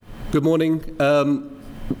Good morning.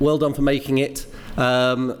 Well done for making it.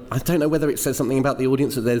 I don't know whether it says something about the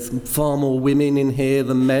audience that there's far more women in here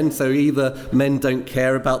than men, so either men don't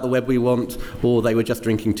care about the web we want, or they were just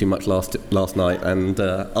drinking too much last night and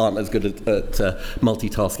aren't as good at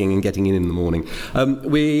multitasking and getting in the morning.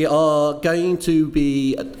 We are going to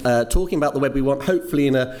be talking about the web we want, hopefully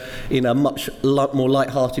in a much more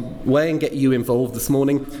light-hearted way, and get you involved this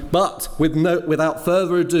morning. But without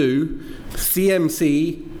further ado,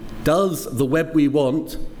 CMC does the web we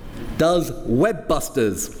want. Does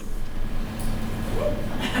Webbusters.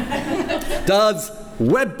 Does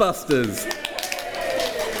Webbusters.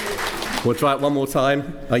 We'll try it one more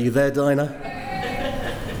time. Are you there, Dinah?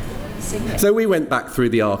 So we went back through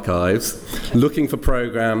the archives looking for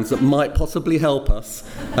programs that might possibly help us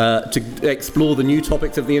to explore the new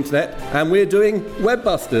topics of the internet, and we're doing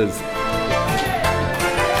Webbusters.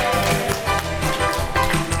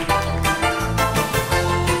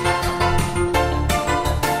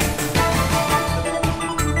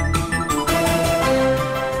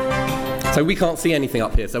 So we can't see anything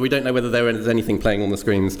up here, so we don't know whether there is anything playing on the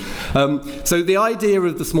screens. So the idea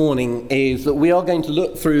of this morning is that we are going to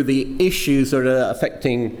look through the issues that are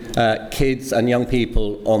affecting kids and young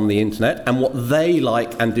people on the internet and what they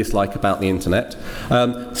like and dislike about the internet.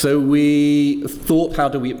 So we thought,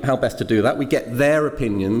 how best to do that? We get their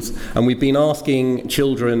opinions, and we've been asking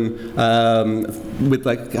children, with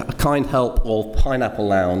the kind help of Pineapple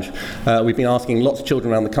Lounge, we've been asking lots of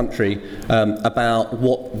children around the country about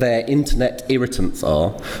what their internet irritants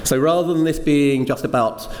are. So rather than this being just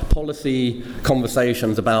about policy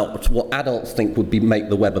conversations about what adults think would make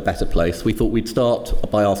the web a better place, we thought we'd start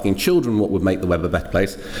by asking children what would make the web a better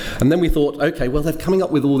place. And then we thought, okay, well, they're coming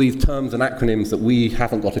up with all these terms and acronyms that we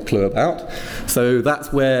haven't got a clue about. So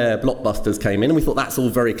that's where Blockbusters came in, and we thought that's all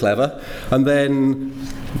very clever. And then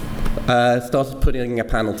started putting a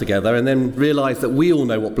panel together, and then realised that we all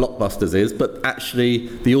know what Blockbusters is, but actually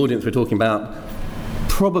the audience we're talking about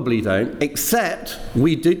probably don't, except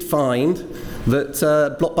we did find that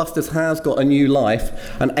Blockbusters has got a new life,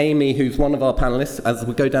 and Amy, who's one of our panellists, as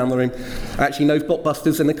we go down the room, actually knows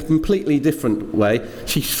Blockbusters in a completely different way.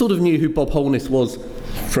 She sort of knew who Bob Holness was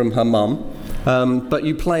from her mum, but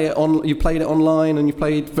you played it online and you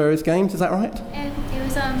played various games, is that right? It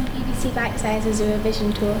was on BBC Bite Size as a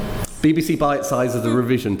revision tool. BBC Bite Size as a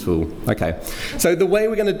revision tool. Okay. So the way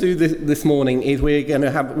we're going to do this morning is we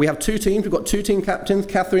have two teams. We've got two team captains.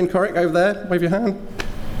 Catherine Corrick over there. Wave your hand.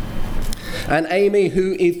 And Amy,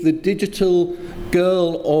 who is the Digital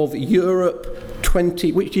Girl of Europe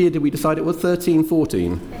 20... Which year did we decide it was? 13,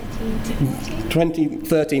 14?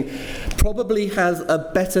 2013. Probably has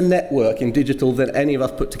a better network in digital than any of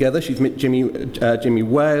us put together. She's met Jimmy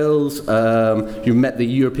Wales. You've met the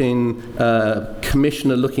European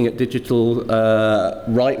Commissioner looking at digital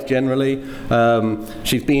rights generally.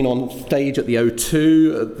 She's been on stage at the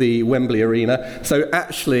O2, at the Wembley Arena. So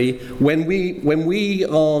actually, when we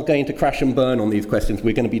are going to crash and burn on these questions,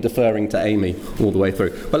 we're going to be deferring to Amy all the way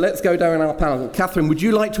through. But let's go down our panel. Catherine, would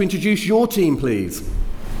you like to introduce your team, please?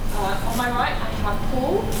 On my right, I have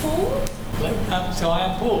Paul. Hello. So I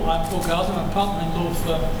am Paul. I'm Paul Gardner. I'm a partner in law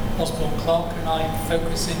for Osborne Clarke, and I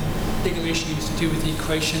focus in legal issues to do with the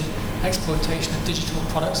creation, exploitation of digital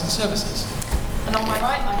products and services. And on my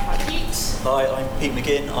right, I have Pete. Hi, I'm Pete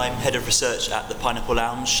McGinn. I'm Head of Research at the Pineapple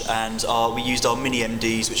Lounge, and we used our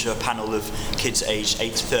mini-MDs, which are a panel of kids aged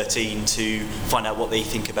 8 to 13, to find out what they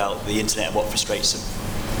think about the internet and what frustrates them.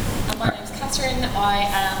 And my name's Catherine. I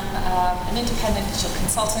am an independent digital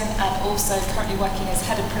consultant and also currently working as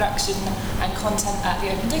Head of Production and Content at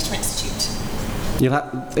the Open Data Institute. You'll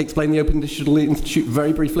explain the Open Digital Institute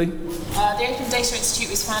very briefly. The Open Data Institute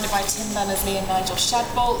was founded by Tim Berners-Lee and Nigel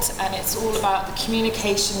Shadbolt, and it's all about the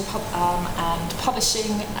communication and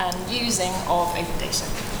publishing and using of open data.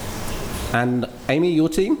 And Amy, your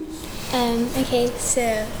team? Okay,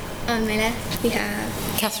 so on my left we have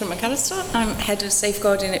Catherine McAllister. I'm Head of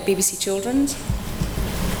Safeguarding at BBC Children's.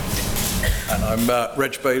 And I'm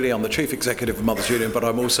Reg Bailey. I'm the Chief Executive of Mothers Union, but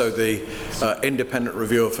I'm also the independent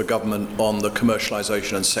reviewer for government on the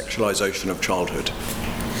commercialisation and sexualisation of childhood.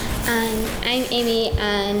 And I'm Amy,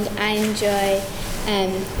 and I enjoy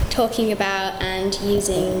talking about and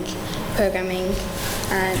using programming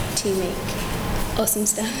to make awesome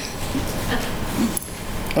stuff.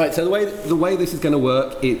 All right, so the way this is going to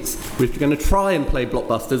work, we're going to try and play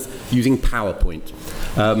Blockbusters using PowerPoint.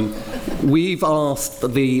 We've asked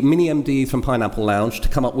the mini MDs from Pineapple Lounge to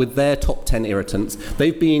come up with their top 10 irritants.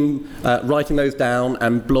 They've been writing those down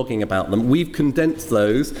and blogging about them. We've condensed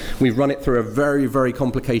those. We've run it through a very, very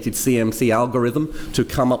complicated CMC algorithm to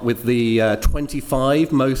come up with the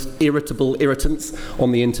 25 most irritable irritants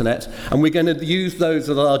on the internet. And we're going to use those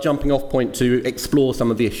as our jumping off point to explore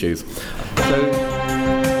some of the issues. So,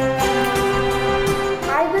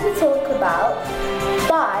 I'm going to talk about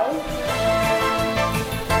 5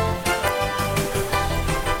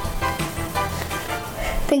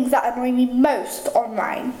 things that annoy me most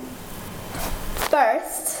online.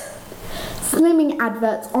 First, slimming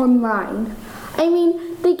adverts online. I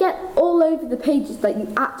mean, they get all over the pages that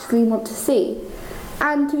you actually want to see.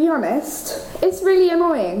 And to be honest, it's really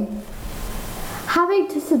annoying. Having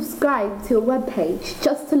to subscribe to a web page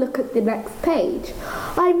just to look at the next page.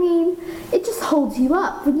 I mean, it just holds you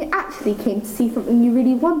up when you actually came to see something you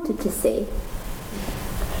really wanted to see.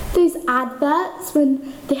 Those adverts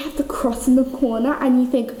when they have the cross in the corner and you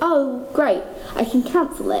think, oh great, I can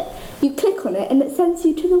cancel it. You click on it and it sends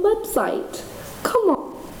you to the website. Come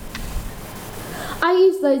on. I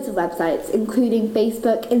use loads of websites, including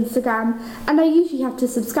Facebook, Instagram, and I usually have to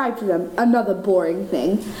subscribe to them, another boring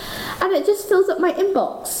thing, and it just fills up my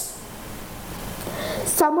inbox.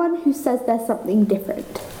 Someone who says there's something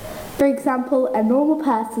different. For example, a normal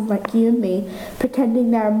person like you and me,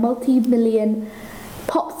 pretending they're a multi-million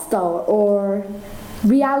pop star or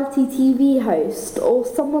reality TV host or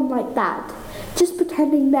someone like that, just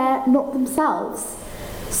pretending they're not themselves.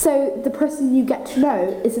 So the person you get to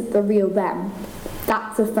know isn't the real them.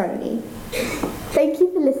 That's a phony. Thank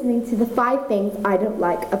you for listening to the 5 things I don't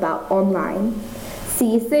like about online.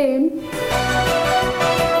 See you soon.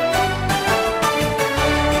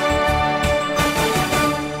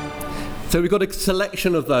 So we've got a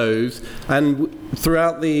selection of those, and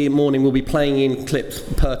throughout the morning we'll be playing in clips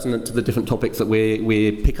pertinent to the different topics that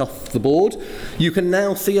we pick off the board. You can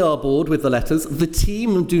now see our board with the letters. The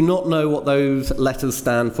team do not know what those letters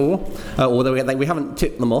stand for, although we haven't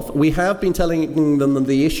tipped them off. We have been telling them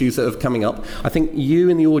the issues that are coming up. I think you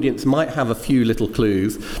in the audience might have a few little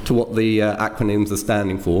clues to what the acronyms are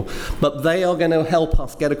standing for, but they are going to help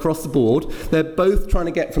us get across the board. They're both trying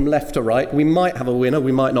to get from left to right. We might have a winner,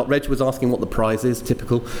 we might not. Reg was asking what the prize is,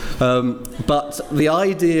 typical. But the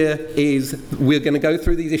idea is we're going to go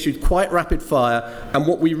through these issues quite rapid fire, and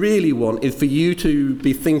what we really want is for you to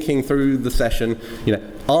be thinking through the session,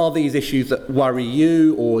 are these issues that worry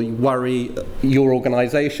you or worry your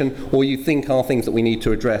organisation or you think are things that we need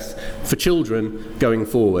to address for children going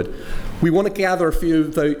forward. We want to gather a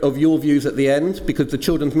few of your views at the end because the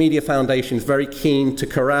Children's Media Foundation is very keen to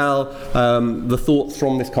corral the thoughts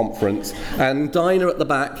from this conference. And Dinah at the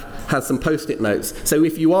back has some post-it notes. So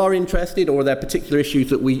if you are interested or there are particular issues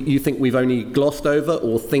that you think we've only glossed over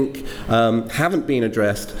or think haven't been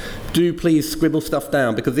addressed, do please scribble stuff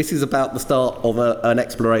down because this is about the start of an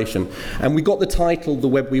exploration. And we got the title, The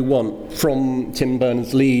Web We Want, from Tim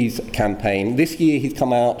Berners-Lee's campaign. This year he's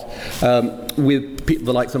come out with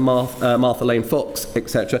the likes of Martha Lane Fox,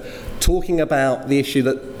 etc., talking about the issue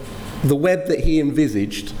that the web that he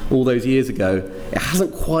envisaged all those years ago, it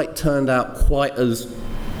hasn't quite turned out quite as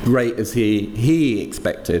great as he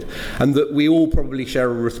expected, and that we all probably share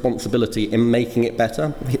a responsibility in making it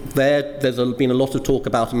better. There's been a lot of talk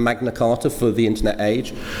about a Magna Carta for the internet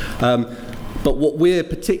age, but what we're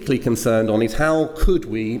particularly concerned on is how could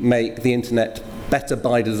we make the internet better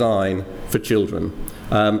by design for children.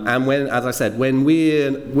 And when, as I said, when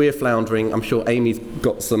we're floundering, I'm sure Amy's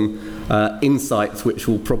got some insights which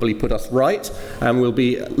will probably put us right, and we'll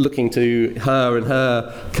be looking to her and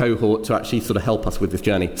her cohort to actually sort of help us with this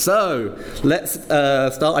journey. So let's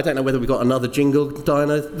start. I don't know whether we've got another jingle,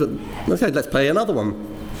 Dinah, but okay, let's play another one.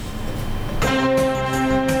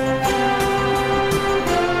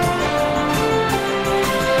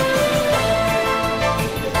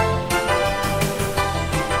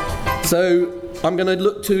 So I'm going to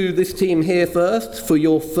look to this team here first for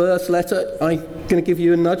your first letter. I'm going to give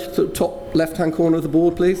you a nudge to the top left-hand corner of the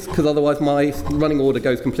board, please, because otherwise my running order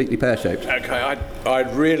goes completely pear-shaped. Okay,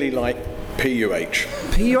 I'd really like PUH.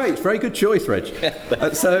 PUH, very good choice, Reg.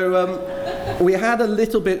 So we had a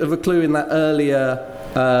little bit of a clue in that earlier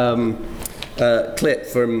clip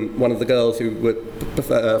from one of the girls who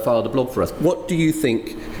filed a blog for us. What do you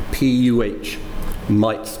think PUH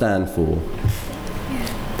might stand for?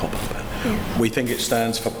 Yeah. We think it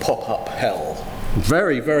stands for Pop-Up Hell.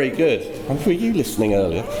 Very, very good. Were you listening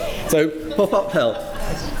earlier? So, Pop-Up Hell.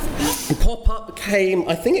 Pop-up came,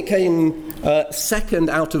 I think it came second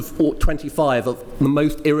out of 25 of the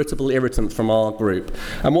most irritable irritants from our group.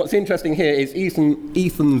 And what's interesting here is Ethan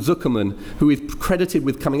Zuckerman, who is credited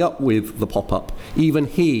with coming up with the pop-up, even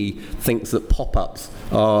he thinks that pop-ups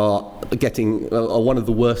are one of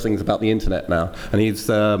the worst things about the internet now. And he's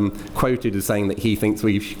quoted as saying that he thinks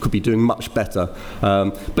we could be doing much better.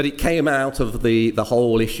 But it came out of the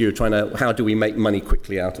whole issue of trying to, how do we make money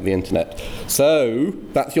quickly out of the internet? So,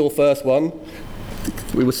 that's your first one.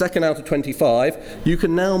 We were second out of 25. You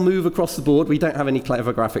can now move across the board. We don't have any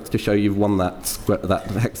clever graphics to show you've won that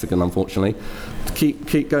hexagon, unfortunately.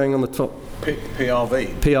 Keep going on the top.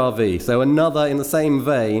 PRV. PRV. So another in the same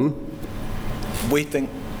vein. We think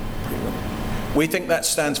that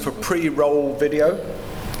stands for pre-roll video.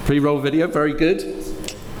 Pre-roll video, very good.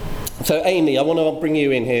 So Amy, I want to bring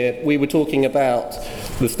you in here. We were talking about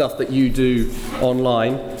the stuff that you do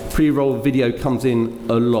online. Pre-roll video comes in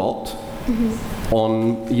a lot. Mm-hmm.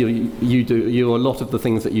 On you do a lot of the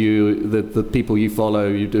things that the people you follow,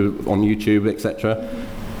 you do on YouTube, etc.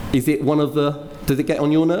 Mm-hmm. Is it does it get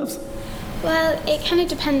on your nerves? Well, it kind of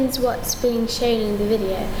depends what's being shown in the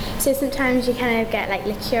video. So sometimes you kind of get like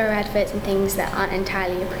liqueur adverts and things that aren't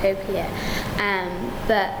entirely appropriate.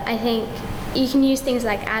 But I think you can use things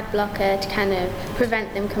like ad blocker to kind of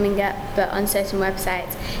prevent them coming up, but on certain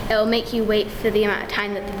websites it will make you wait for the amount of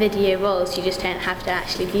time that the video rolls. You just don't have to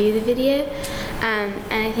actually view the video. And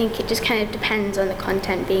I think it just kind of depends on the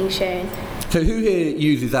content being shown. So who here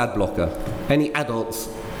uses ad blocker? Any adults?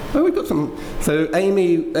 Oh, we've got some. So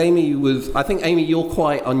Amy was. I think Amy, you're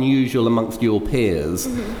quite unusual amongst your peers,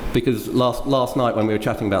 mm-hmm. because last night when we were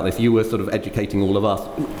chatting about this, you were sort of educating all of us.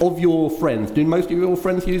 Of your friends, do most of your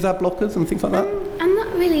friends use ad blockers and things like that? I'm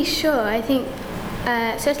not really sure. I think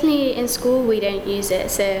certainly in school we don't use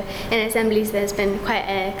it. So in assemblies, there's been quite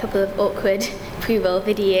a couple of awkward pre-roll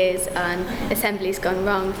videos on assemblies gone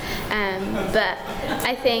wrong. But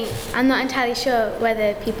I think I'm not entirely sure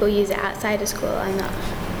whether people use it outside of school. I'm not.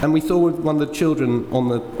 And we saw with one of the children on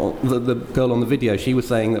the girl on the video, she was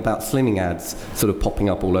saying about slimming ads sort of popping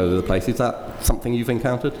up all over the place. Is that something you've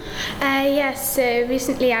encountered? Yes, so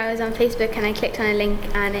recently I was on Facebook and I clicked on a link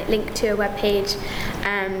and it linked to a web page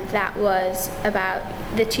that was about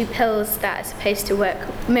the 2 pills that are supposed to work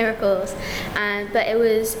miracles, but it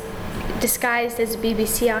was disguised as a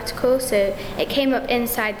BBC article, so it came up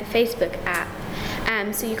inside the Facebook app.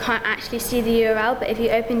 So you can't actually see the URL, but if you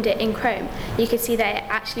opened it in Chrome, you could see that it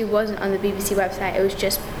actually wasn't on the BBC website. It was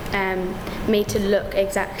just made to look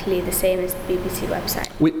exactly the same as the BBC website.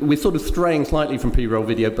 We're sort of straying slightly from pre-roll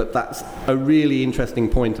video, but that's a really interesting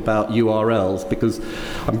point about URLs, because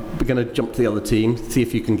I'm going to jump to the other team, see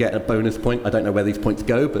if you can get a bonus point. I don't know where these points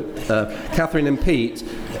go, but Catherine and Pete.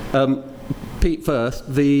 Pete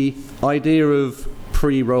first, the idea of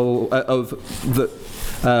pre-roll, of the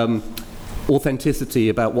authenticity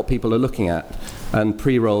about what people are looking at, and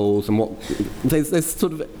pre-rolls, and what there's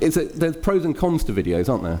sort of there's pros and cons to videos,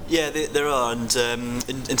 aren't there? Yeah, there are, and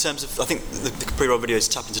in terms of, I think the pre-roll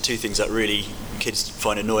videos tap into 2 things that really kids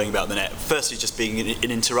find annoying about the net. Firstly, just being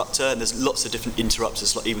an interrupter, and there's lots of different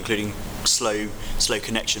interrupters, like even including slow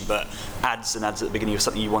connection, but ads at the beginning of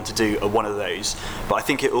something you want to do are one of those. But I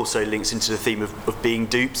think it also links into the theme of being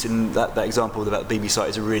duped, and that example about the BB site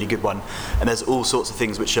is a really good one. And there's all sorts of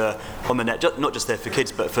things which are on the net, not just there for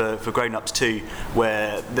kids, but for grown-ups too,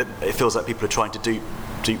 where it feels like people are trying to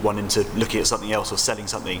dupe one into looking at something else or selling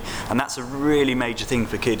something. And that's a really major thing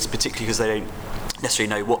for kids, particularly because they don't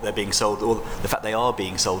necessarily know what they're being sold, or the fact they are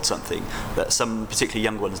being sold something, that some particularly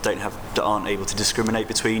young ones aren't able to discriminate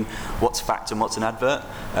between what's fact and what's an advert,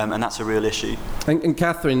 and that's a real issue. And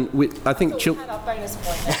Catherine, I think had our bonus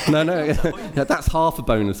point. No, that's half a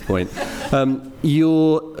bonus point.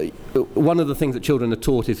 One of the things that children are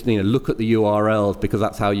taught is, look at the URLs, because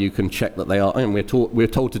that's how you can check that they are. And we're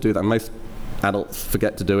told to do that. Most adults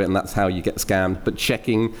forget to do it, and that's how you get scammed. But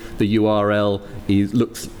checking the URL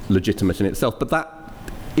looks legitimate in itself. But that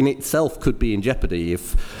in itself could be in jeopardy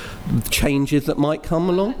if changes that might come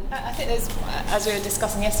along. I think there's, as we were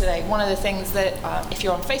discussing yesterday, one of the things that if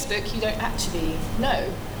you're on Facebook, you don't actually know.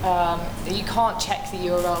 You can't check the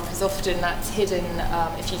URL because often that's hidden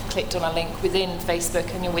if you've clicked on a link within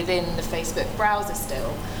Facebook and you're within the Facebook browser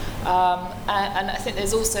still. And I think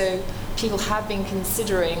there's also, people have been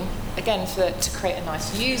considering, again, to create a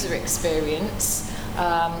nice user experience,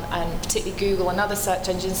 and particularly Google and other search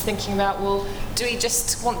engines, thinking about, well, do we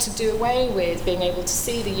just want to do away with being able to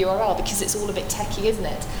see the URL because it's all a bit techy, isn't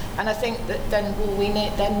it? And I think that then we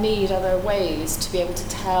need other ways to be able to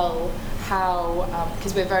tell how,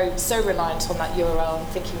 because we're so reliant on that URL and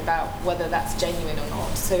thinking about whether that's genuine or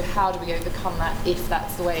not. So how do we overcome that if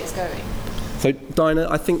that's the way it's going? So, Dinah,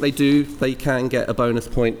 I think they can get a bonus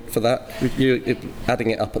point for that,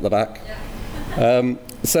 adding it up at the back.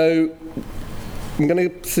 So,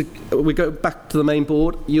 we go back to the main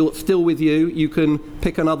board. You're still with you. You can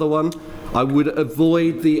pick another one. I would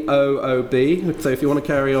avoid the OOB, so if you want to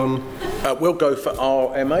carry on. We'll go for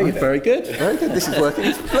RMA then. Very good, very good. This is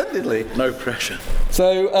working splendidly. No pressure.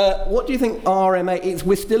 So, what do you think RMA is?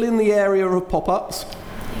 We're still in the area of pop-ups,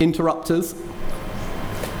 interrupters.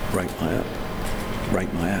 Rate my app.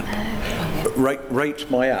 Rate my app. Rate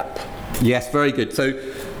my app. Yes, very good. So,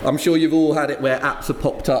 I'm sure you've all had it where apps have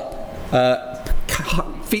popped up.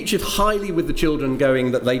 Featured highly with the children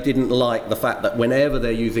going that they didn't like the fact that whenever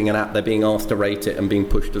they're using an app they're being asked to rate it and being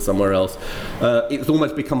pushed to somewhere else. It's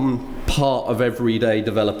almost become part of everyday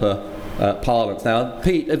developer parlance now.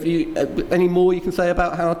 Pete, have you any more you can say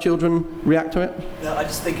about how children react to it? No, I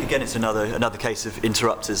just think again it's another case of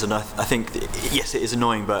interrupters, and I think yes, it is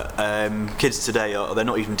annoying, but kids today they're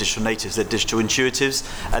not even digital natives, they're digital intuitives,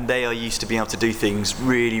 and they are used to being able to do things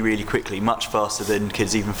really, really quickly, much faster than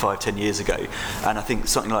kids even 5-10 years ago. And I think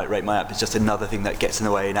something like Rate My App is just another thing that gets in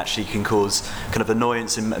the way and actually can cause kind of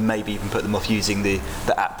annoyance and maybe even put them off using the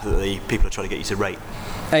app that the people are trying to get you to rate.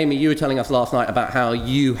 Amy, you were telling us last night about how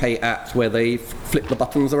you hate apps where they flip the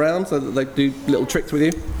buttons around so that they do little tricks with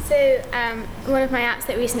you. So one of my apps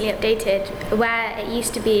that recently updated, where it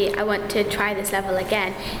used to be I want to try this level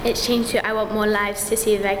again, it's changed to I want more lives to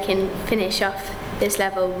see if I can finish off this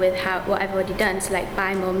level with what I've already done, so like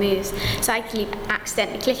buy more moves. So I keep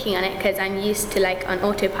accidentally clicking on it because I'm used to like on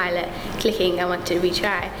autopilot clicking I want to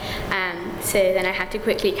retry. So then I have to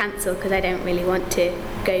quickly cancel because I don't really want to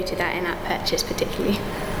go to that in-app purchase particularly.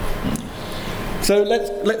 So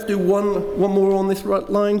let's do one more on this right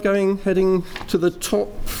line, heading to the top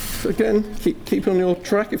again. Keep on your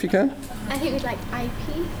track if you can. I think we'd like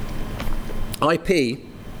IP. IP.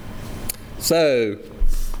 So,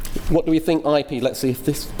 what do we think IP? Let's see if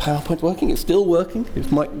this PowerPoint's working. It's still working.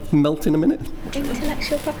 It might melt in a minute.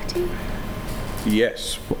 Intellectual property.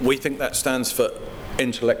 Yes, we think that stands for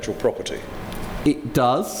intellectual property. It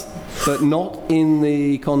does, but not in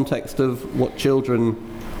the context of what children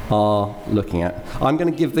are looking at. I'm going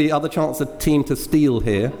to give the other chance a team to steal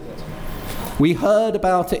here. We heard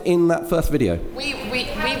about it in that first video. We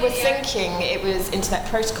were thinking it was Internet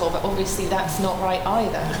Protocol, but obviously that's not right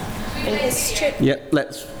either. It's true. Yeah,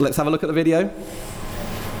 let's have a look at the video.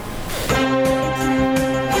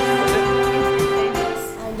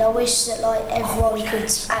 And I wish that like everyone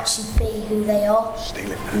could actually be who they are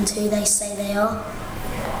and who they say they are.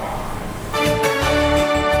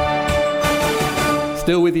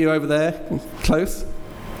 Still with you over there, close.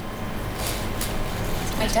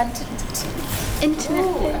 Identity.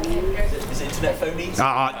 Internet. Is it internet phonies?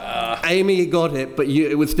 Amy got it, but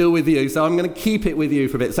it was still with you, so I'm going to keep it with you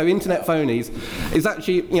for a bit. So internet phonies is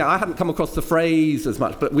actually, I hadn't come across the phrase as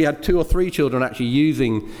much, but we had 2 or 3 children actually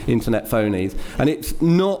using internet phonies, and it's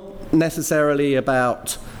not necessarily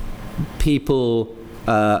about people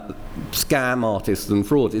scam artists and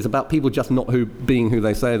frauds. It's about people just not being who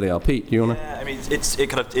they say they are. Pete, do you want to? Yeah, I mean,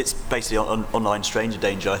 it's basically online stranger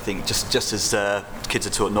danger. I think just as kids are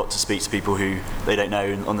taught not to speak to people who they don't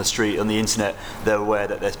know on the street, on the internet, they're aware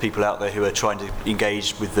that there's people out there who are trying to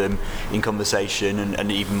engage with them in conversation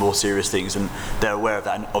and even more serious things, and they're aware of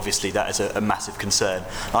that. And obviously, that is a massive concern.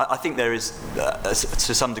 I think there is,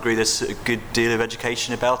 to some degree, there's a good deal of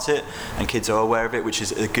education about it, and kids are aware of it, which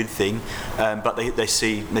is a good thing. But they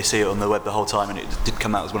see it on the web the whole time, and it did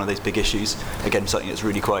come out as one of those big issues. Again, something that's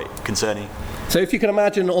really quite concerning. So if you can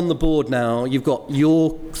imagine on the board now, you've got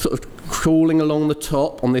your sort of crawling along the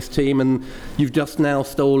top on this team, and you've just now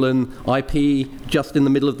stolen IP just in the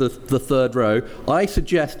middle of the third row. I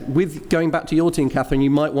suggest, with going back to your team, Catherine, you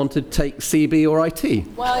might want to take CB or IT.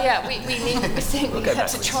 Well, yeah, we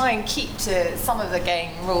have to try and keep to some of the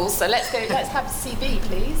game rules. So let's have CB,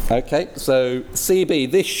 please. Okay, so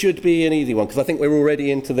CB, this should be an easy one because I think we're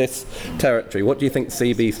already into this territory. What do you think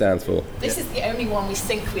CB stands for? This is the only one we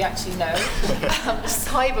think we actually know.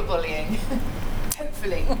 Cyberbullying.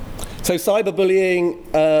 Hopefully. So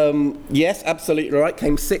cyberbullying, yes, absolutely right,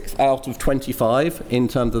 came 6th out of 25 in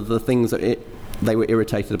terms of the things that they were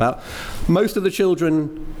irritated about. Most of the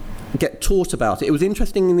children get taught about it. It was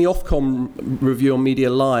interesting in the Ofcom review on Media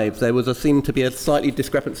Live, there seemed to be a slightly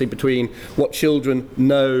discrepancy between what children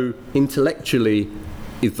know intellectually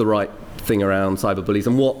is the right thing around cyberbullies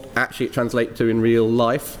and what actually it translates to in real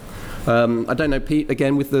life. I don't know, Pete,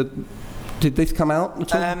 again, did this come out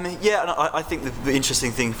at all? Yeah, and I think the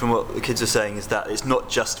interesting thing from what the kids are saying is that it's not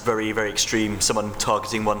just very, very extreme, someone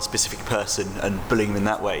targeting one specific person and bullying them in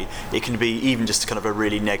that way. It can be even just kind of a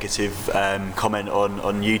really negative comment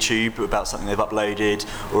on YouTube about something they've uploaded,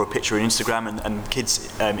 or a picture on Instagram, and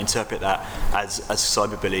kids interpret that as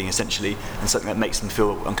cyberbullying, essentially, and something that makes them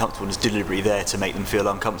feel uncomfortable and is deliberately there to make them feel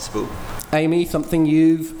uncomfortable. Amy, something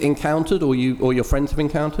you've encountered or your friends have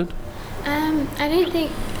encountered? I don't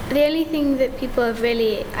think the only thing that people have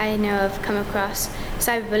really, I know of, come across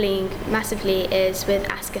cyberbullying massively is with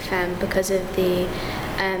Ask-FM because of the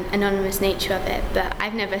anonymous nature of it. But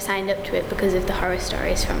I've never signed up to it because of the horror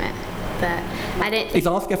stories from it. But I don't think... Is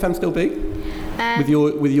Ask-FM still big with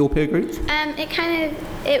your peer groups?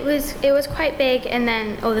 It was quite big, and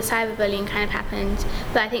then all the cyberbullying kind of happened.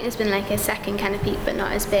 But I think there's been like a second kind of peak, but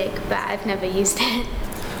not as big. But I've never used it.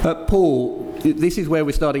 Paul, this is where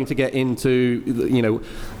we're starting to get into,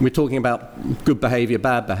 we're talking about good behaviour,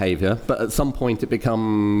 bad behaviour, but at some point it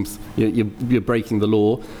becomes you're breaking the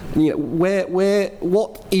law. At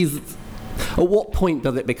what point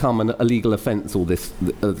does it become a legal offence, all this,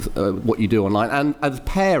 what you do online? And as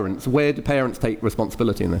parents, where do parents take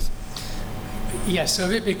responsibility in this? Yes, so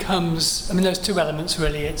it becomes, there's two elements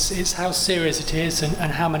really. It's how serious it is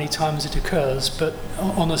and how many times it occurs, but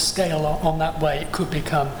on a scale on that way it could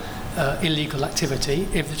become illegal activity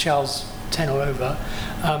if the child's 10 or over.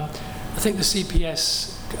 I think the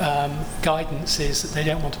CPS guidance is that they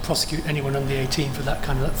don't want to prosecute anyone under 18 for that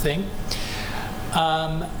kind of thing.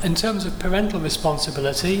 In terms of parental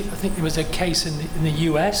responsibility, I think there was a case in the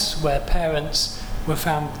US where parents were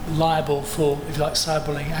found liable for, if you like,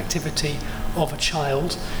 cyberbullying activity of a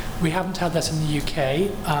child. We haven't had that in the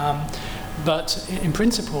UK, but in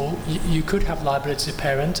principle, you could have liability as a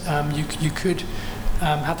parent. You could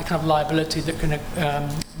have the kind of liability that can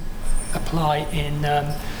apply in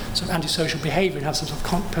sort of antisocial behaviour and have some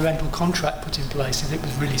sort of parental contract put in place if it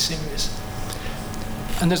was really serious.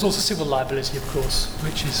 And there's also civil liability, of course,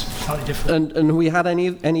 which is slightly different. And have we had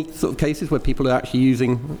any sort of cases where people are actually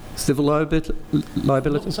using civil liability?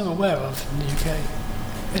 Not that I'm aware of in the UK.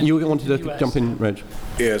 You wanted to jump in, Reg?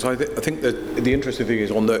 Yes, I think that the interesting thing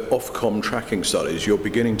is on the Ofcom tracking studies, you're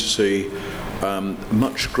beginning to see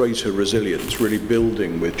much greater resilience really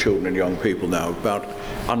building with children and young people now about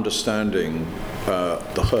understanding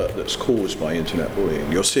the hurt that's caused by internet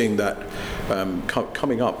bullying. You're seeing that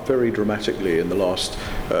coming up very dramatically in the last,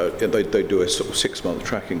 they do a sort of 6-month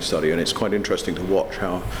tracking study, and it's quite interesting to watch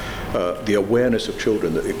how the awareness of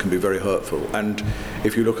children that it can be very hurtful. And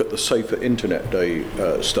if you look at the Safer Internet Day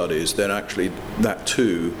studies, then actually that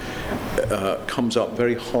too comes up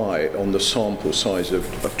very high on the sample size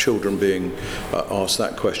of children being asked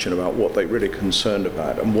that question about what they're really concerned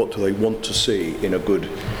about and what do they want to see in a good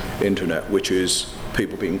internet, which is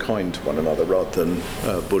people being kind to one another rather than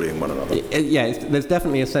bullying one another. Yeah, there's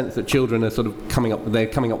definitely a sense that children are sort of coming up with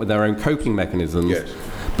their own coping mechanisms. Yes.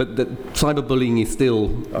 But that cyberbullying is still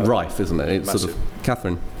rife, isn't it? It's massive. sort of,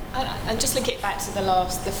 Catherine. And just link it back to the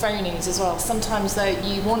phonies as well. Sometimes though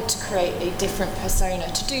you want to create a different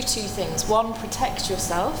persona to do two things. One, protect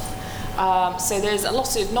yourself. So there's a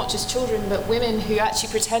lot of not just children but women who actually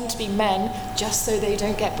pretend to be men just so they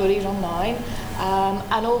don't get bullied online,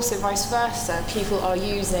 and also vice versa. People are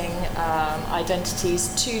using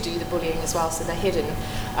identities to do the bullying as well, so they're hidden.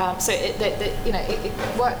 So it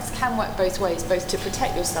can work both ways, both to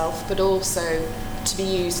protect yourself but also to be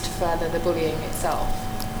used to further the bullying itself.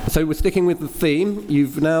 So we're sticking with the theme.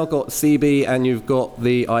 You've now got CB and you've got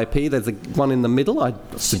the IP. There's one in the middle. I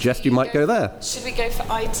suggest you might go there. Should we go for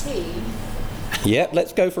IT? Yeah,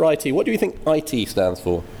 let's go for IT. What do you think IT stands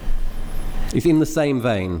for? It's in the same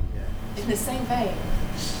vein. In the same vein?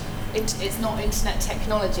 It's not internet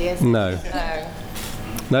technology, is it? No.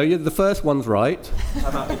 No, the first one's right. How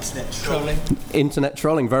about internet trolling? Internet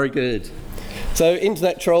trolling, very good. So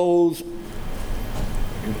internet trolls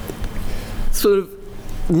sort of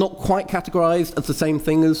not quite categorised as the same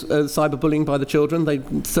thing as cyberbullying by the children. They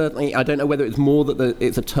certainly, I don't know whether it's more that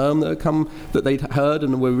it's a term that they'd heard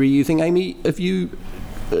and were reusing. Amy, have you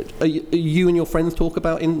and your friends talk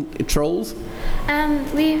about in trolls?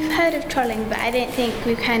 We've heard of trolling, but I don't think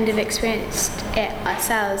we've kind of experienced it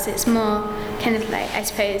ourselves. It's more kind of like, I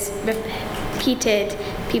suppose, repeated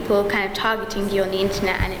people kind of targeting you on the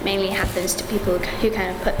internet, and it mainly happens to people who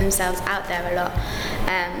kind of put themselves out there a lot,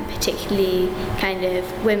 particularly kind of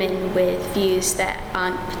women with views that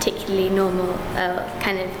aren't particularly normal,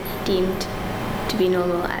 kind of deemed to be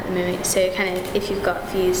normal at the moment. So kind of if you've got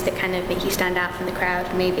views that kind of make you stand out from the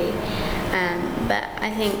crowd, maybe. But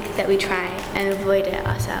I think that we try and avoid it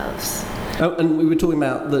ourselves. Oh, and we were talking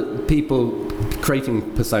about the people creating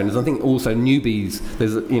personas. I think also newbies.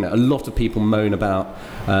 There's a lot of people moan about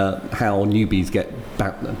how newbies get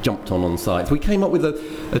jumped on sites. We came up with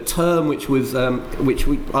a term which was which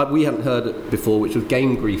we hadn't heard it before, which was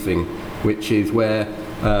game griefing, which is where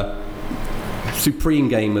supreme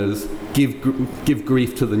gamers give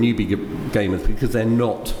grief to the newbie gamers because they're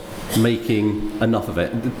not making enough of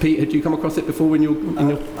it. Pete, had you come across it before when you're I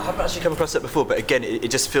haven't actually come across it before, but again, it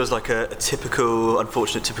just feels like a typical,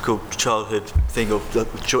 unfortunate, typical childhood thing of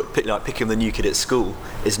picking on the new kid at school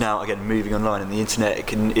is now again moving online, and the internet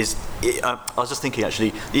I was just thinking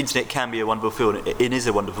actually, the internet can be a wonderful field. It is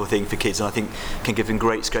a wonderful thing for kids, and I think can give them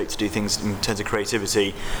great scope to do things in terms of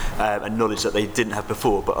creativity and knowledge that they didn't have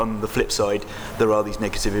before. But on the flip side, there are these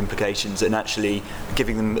negative implications, and actually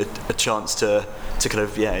giving them a chance to kind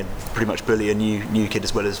of pretty much bully a new kid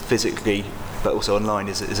as well as physically, but also online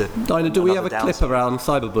is a. Dinah, do we have a downside. clip around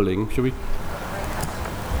cyberbullying? Should we?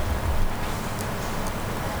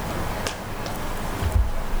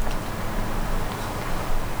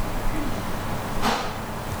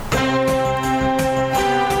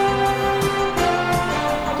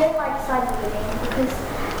 I don't like cyberbullying because,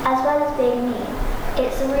 as well as being mean,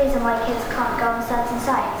 it's the reason why kids can't go on certain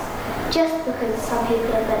sites, just because some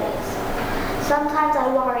people are bullies. Sometimes I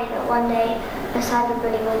worry that one day a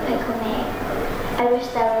cyberbully will pick on me. I wish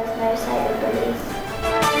there was no cyberbullies.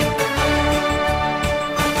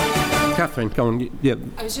 Catherine, come on. Yeah.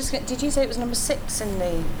 I was just. Did you say it was number 6 in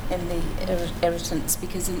the irritants?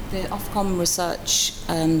 Because in the Ofcom research,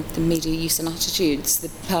 the media use and attitudes, the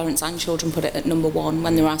parents and children put it at number 1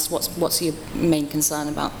 when they were asked what's your main concern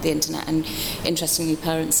about the internet. And interestingly,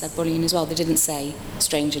 parents said bullying as well. They didn't say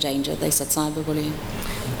stranger danger. They said cyberbullying.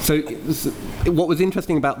 So what was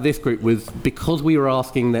interesting about this group was because we were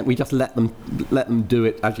asking that we just let them do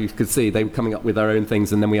it. As you could see, they were coming up with their own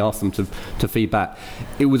things, and then we asked them to feed back.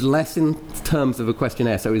 It was less in terms of a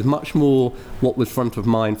questionnaire, so it was much more what was front of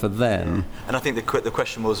mind for them. And I think the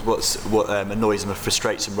question was what annoys them or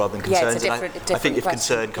frustrates them rather than concerns. Yeah, it's a different I think if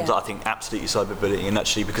question, concern comes up, I think absolutely cyberbullying, and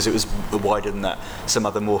actually because it was wider than that, some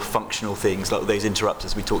other more functional things like those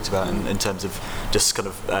interrupters we talked about in terms of just kind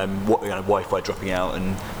of Wi-Fi dropping out,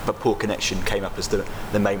 but poor connection came up as the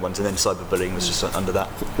main ones, and then cyberbullying was just under that.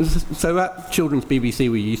 So at Children's BBC,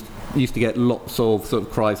 we used to get lots of sort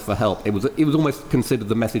of cries for help. It was almost considered,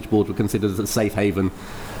 the message boards were considered as a safe haven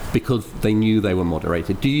because they knew they were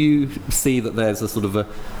moderated. Do you see that there's a sort of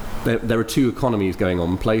there are two economies going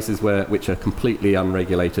on, places which are completely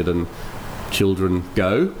unregulated and children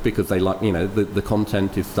go because they like, the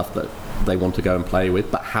content is stuff that they want to go and play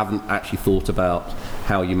with, but haven't actually thought about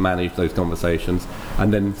how you manage those conversations.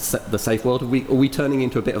 And then the safe world, are we turning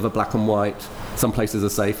into a bit of a black and white? Some places are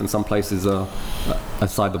safe and some places are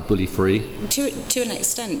cyber bully free? To an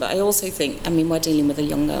extent, but I also think, we're dealing with a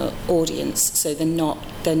younger audience, so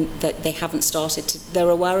they haven't started to, they're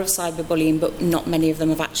aware of cyberbullying, but not many of them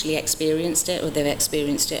have actually experienced it, or they've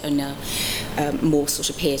experienced it on more sort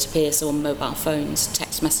of peer-to-peer, so on mobile phones,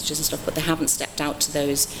 text messages and stuff, but they haven't stepped out to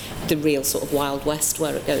the real sort of Wild West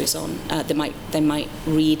where it goes on. They might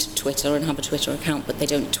read Twitter and have a Twitter account, but they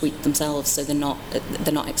don't tweet themselves, so they're not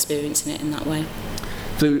experiencing it in that way.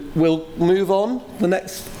 So we'll move on. The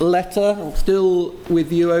next letter, I'm still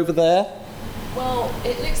with you over there. Well,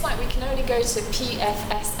 it looks like we can only go to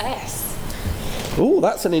PFSS. Oh,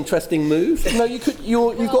 that's an interesting move. No, you've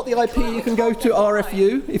got the IP. You can go to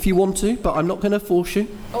RFU if you want to, but I'm not going to force you.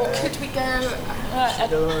 Or could we go?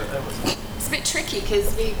 It's a bit tricky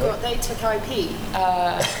because they took IP,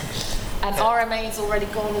 and RMA's already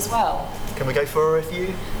gone as well. Can we go for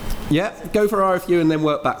RFU? Yeah, go for RFU and then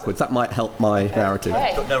work backwards. That might help my narrative.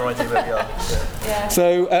 Okay. Got no idea where we are. Yeah.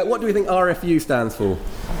 So, what do we think RFU stands for?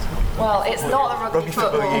 Well, it's not the Rugby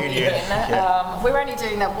Football Union. Yeah. We're only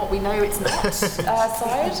doing that what we know it's not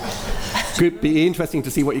side. Could be interesting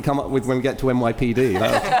to see what you come up with when we get to NYPD.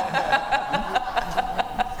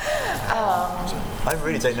 I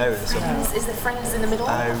really don't know this one. Is the Friends in the middle?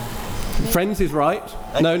 Friends is right.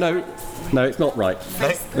 No, it's not right.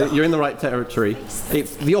 No? You're in the right territory.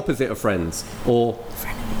 It's the opposite of friends, or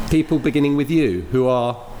people beginning with you who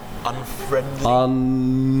are unfriendly.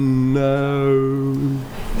 Unknown.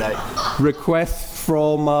 No. Request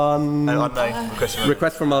from unknown.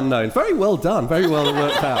 Request from unknown. Very well done. Very well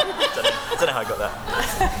worked out. don't know how I got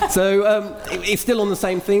that. So it's still on the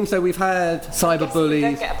same theme. So we've had cyberbullies. You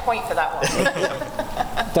don't get a point for that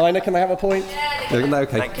one. Dinah, can I have a point?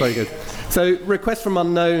 Okay, very good. So request from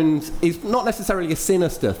unknowns is not necessarily a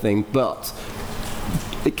sinister thing, but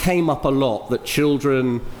it came up a lot that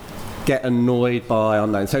children get annoyed by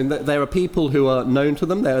unknowns. So there are people who are known to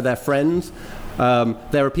them, they're their friends.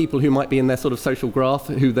 There are people who might be in their sort of social graph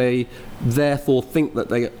who they therefore think that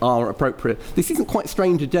they are appropriate. This isn't quite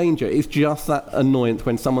stranger danger, it's just that annoyance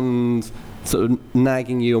when someone's sort of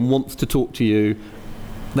nagging you and wants to talk to you.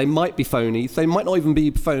 They might be phony, they might not even be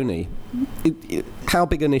phony. How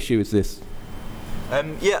big an issue is this?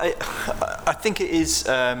 I think it is.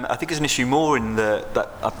 I think it's an issue more in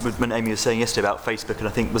when Amy was saying yesterday about Facebook, and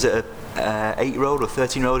I think was it a 8-year-old or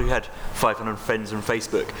 13-year-old who had 500 friends on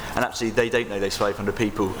Facebook, and actually they don't know those 500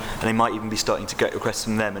 people, and they might even be starting to get requests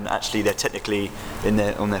from them, and actually they're technically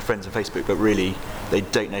on their friends on Facebook, but really they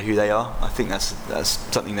don't know who they are. I think that's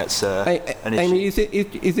something that's an issue. Amy,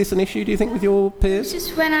 is this an issue? Do you think with your peers? It's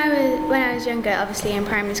just when I was younger, obviously in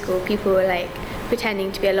primary school, people were like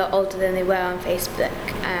pretending to be a lot older than they were on Facebook,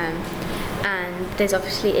 and there's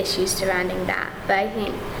obviously issues surrounding that, but I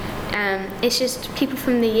think it's just people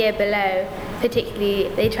from the year below, particularly,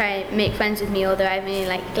 they try and make friends with me, although I've only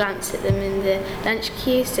like glanced at them in the lunch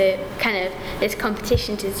queue, so kind of there's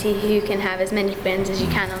competition to see who can have as many friends as you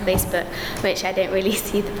can on Facebook, which I don't really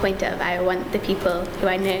see the point of. I want the people who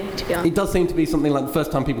I know to be on. It does seem to be something like the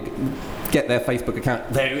first time people get their Facebook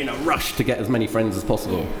account, they're in a rush to get as many friends as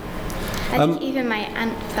possible. Yeah. I think even my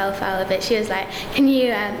aunt fell foul of it. She was like, can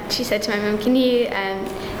you, she said to my mum, can you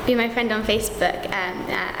be my friend on Facebook?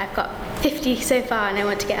 I've got 50 so far and I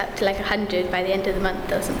want to get up to like 100 by the end of the month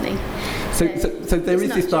or something. So there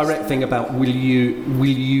is this direct thing about will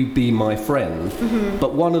you be my friend? Mm-hmm.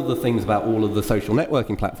 But one of the things about all of the social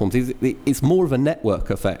networking platforms is it's more of a network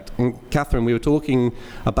effect. And Catherine, we were talking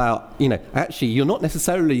about, actually you're not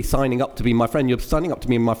necessarily signing up to be my friend, you're signing up to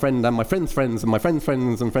be my friend and my friend's friends and my friend's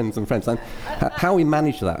friends and friends and friends. And how we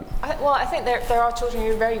manage that? I think there are children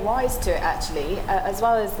who are very wise to it actually, as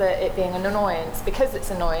well as it being an annoyance. Because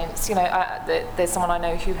it's annoyance, there's someone I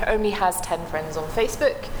know who only has 10 friends on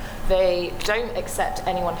Facebook. They don't accept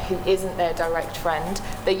anyone who isn't their direct friend.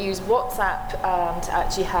 They use WhatsApp to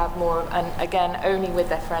actually have more, and again, only with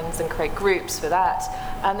their friends, and create groups for that.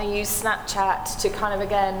 And they use Snapchat to kind of,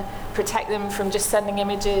 again, protect them from just sending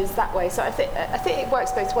images that way. So I think it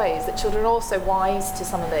works both ways, that children are also wise to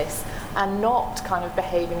some of this and not kind of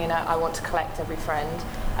behaving in I want to collect every friend,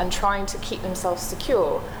 and trying to keep themselves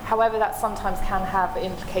secure. However, that sometimes can have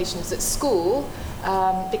implications at school,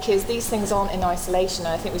 because these things aren't in isolation.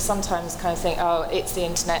 And I think we sometimes kind of think, oh, it's the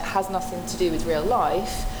internet, has nothing to do with real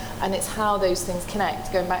life, and it's how those things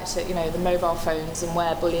connect. Going back to the mobile phones and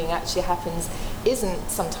where bullying actually happens isn't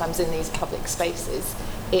sometimes in these public spaces,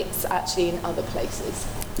 it's actually in other places.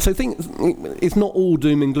 So it's not all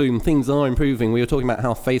doom and gloom. Things are improving. We were talking about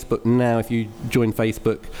how Facebook now, if you join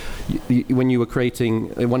Facebook, when you were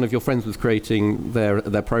creating, one of your friends was creating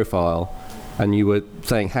their profile, and you were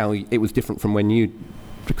saying how it was different from when you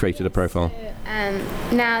created a profile.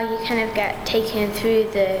 So, now you kind of get taken through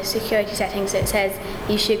the security settings. So it says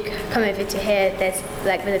you should come over to here. There's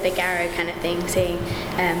like with a big arrow kind of thing saying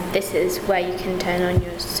this is where you can turn on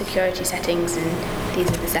your security settings, and these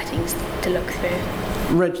are the settings to look through.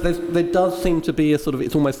 Reg, there does seem to be a sort of,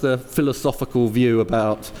 it's almost a philosophical view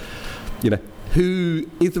about, who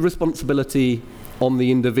is the responsibility on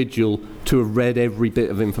the individual to have read every bit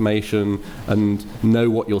of information and know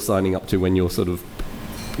what you're signing up to when you're sort of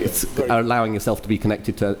allowing yourself to be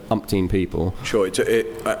connected to umpteen people. Sure,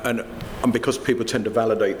 and because people tend to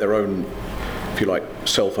validate their own, if you like,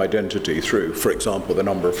 self-identity through, for example, the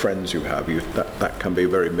number of friends you have, that can be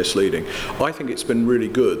very misleading. I think it's been really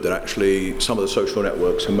good that actually some of the social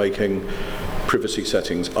networks are making privacy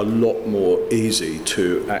settings a lot more easy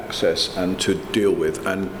to access and to deal with,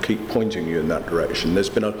 and keep pointing you in that direction. There's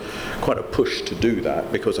been quite a push to do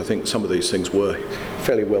that, because I think some of these things were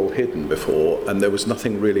fairly well hidden before, and there was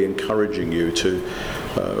nothing really encouraging you to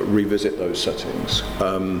revisit those settings.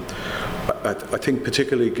 I think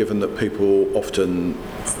particularly given that people often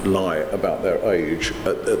lie about their age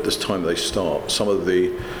at this time they start, some of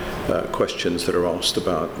the questions that are asked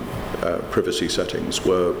about privacy settings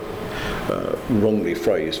were wrongly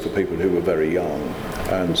phrased for people who were very young.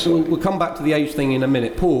 And so we'll come back to the age thing in a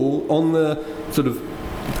minute. Paul, on the sort of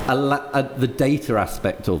the data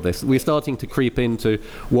aspect of this, we're starting to creep into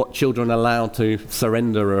what children are allowed to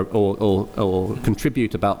surrender or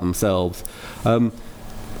contribute about themselves.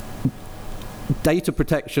 data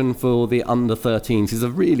protection for the under 13s is a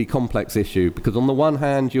really complex issue, because on the one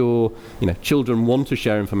hand, children want to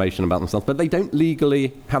share information about themselves, but they don't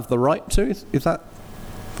legally have the right to. Is that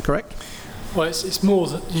correct? Well, it's more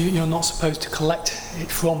that you're not supposed to collect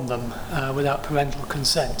it from them without parental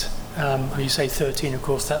consent. When you say 13, of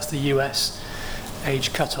course, that's the US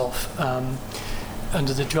age cut-off.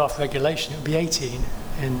 Under the draft regulation, it would be 18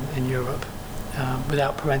 in Europe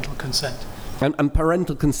without parental consent. And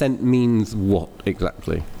parental consent means what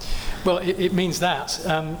exactly? Well, it means that.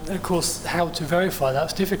 Of course, how to verify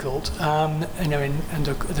that's difficult. Under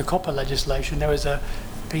the COPPA legislation, there was a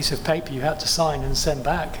piece of paper you had to sign and send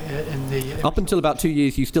back in the... Up until about 2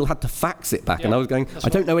 years, you still had to fax it back, Yeah, and I was going, I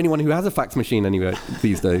don't know anyone who has a fax machine anywhere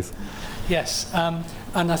these days. Yes,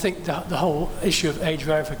 and I think the whole issue of age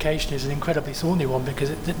verification is an incredibly thorny one,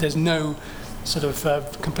 because there's no sort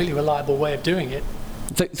of completely reliable way of doing it.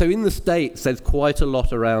 So in the States, there's quite a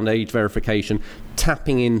lot around age verification,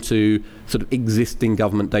 tapping into sort of existing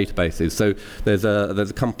government databases. So there's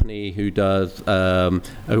a company who does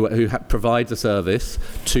who provides a service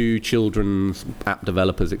to children's app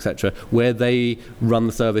developers, etc., where they run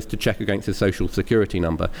the service to check against the social security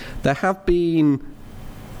number. There have been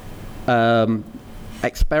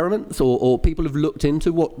experiments, or people have looked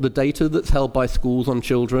into what the data that's held by schools on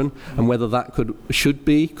children and whether that could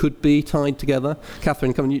be tied together.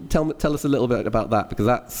 Catherine, can you tell us a little bit about that,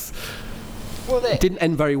 because it didn't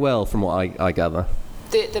end very well from what I gather.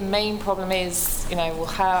 The main problem is,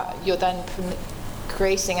 how you're then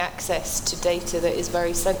creating access to data that is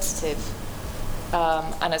very sensitive.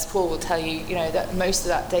 And as Paul will tell you, that most of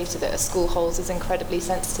that data that a school holds is incredibly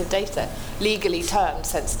sensitive data, legally termed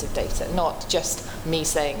sensitive data, not just me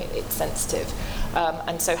saying it's sensitive.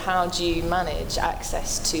 And so how do you manage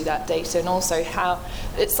access to that data? And also how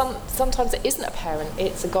sometimes it isn't a parent,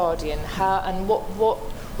 it's a guardian. What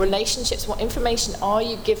relationships, what information are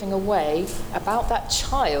you giving away about that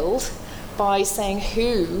child by saying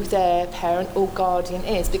who their parent or guardian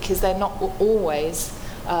is? Because they're not always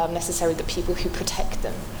necessarily the people who protect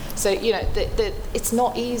them. So, it's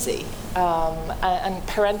not easy. And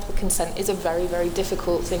parental consent is a very, very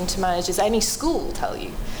difficult thing to manage, as any school will tell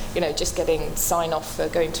you, just getting sign-off for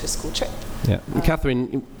going to a school trip. Yeah.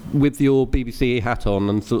 Catherine, with your BBC hat on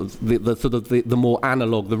and sort of the more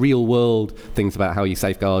analogue, the real-world things about how you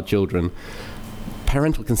safeguard children,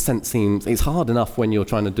 parental consent it's hard enough when you're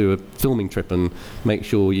trying to do a filming trip and make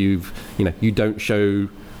sure you don't show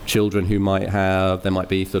children who there might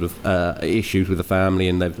be sort of issues with the family,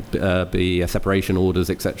 and there be separation orders,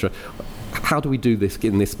 etc. How do we do this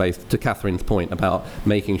in this space, to Catherine's point about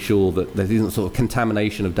making sure that there isn't sort of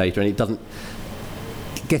contamination of data and it doesn't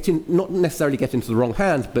not necessarily get into the wrong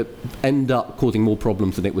hands, but end up causing more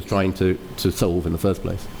problems than it was trying to solve in the first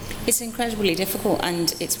place? It's incredibly difficult,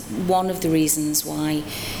 and it's one of the reasons why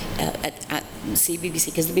at CBBC,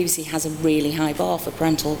 because the BBC has a really high bar for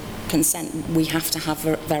parental consent, we have to have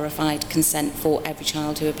verified consent for every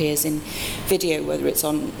child who appears in video, whether it's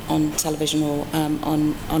on television or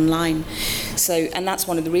online. So, and that's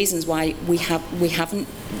one of the reasons why we haven't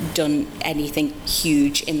done anything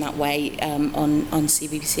huge in that way on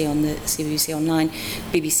CBBC, on the CBBC Online.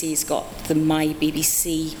 BBC's got the My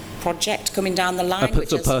BBC project coming down the line,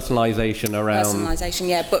 which is personalisation around personalisation,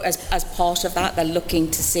 yeah. But as part of that, they're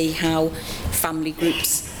looking to see how family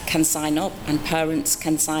groups can sign up and parents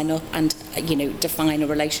can sign up and define a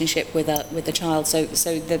relationship with a child. So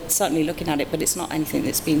they're certainly looking at it, but it's not anything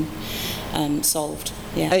that's been solved.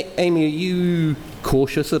 Yeah. Amy, are you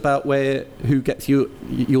cautious about who gets your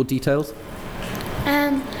details?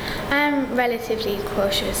 I'm relatively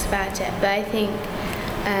cautious about it, but I think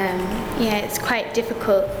it's quite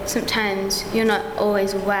difficult. Sometimes you're not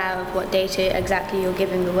always aware of what data exactly you're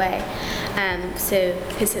giving away. So,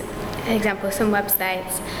 for example, some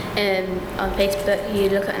websites on Facebook, you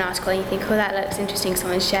look at an article and you think, oh, that looks interesting,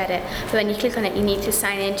 someone shared it. But when you click on it, you need to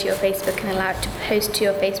sign into your Facebook and allow it to post to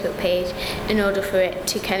your Facebook page in order for it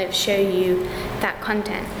to kind of show you that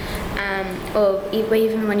content. Or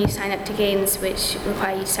even when you sign up to games which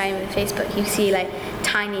require you to sign in with Facebook, you see like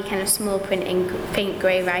tiny kind of small print in faint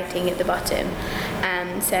grey writing at the bottom.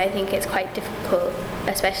 So I think it's quite difficult,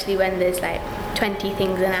 especially when there's like 20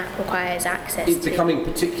 things an app requires access to. It's becoming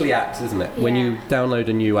particularly apps, isn't it? Yeah. When you download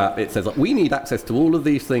a new app, it says, like, we need access to all of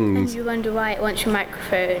these things. And you wonder why it wants your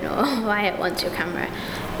microphone or why it wants your camera.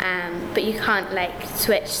 But you can't like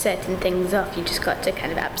switch certain things off. You just got to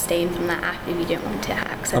kind of abstain from that app if you don't want to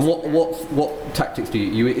access it. And what tactics do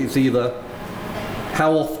you? It's either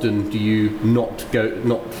how often do you not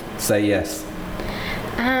say yes?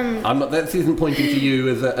 This isn't pointing to you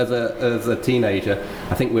as a teenager.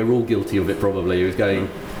 I think we're all guilty of it probably. It was going,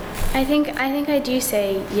 I think I do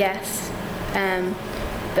say yes,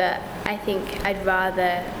 but I think I'd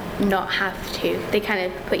rather not have to. They kind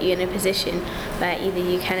of put you in a position where either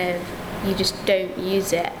you just don't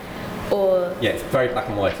use it, or yeah, it's very black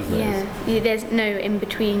and white, isn't it? Yeah, there's no in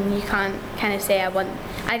between. You can't kind of say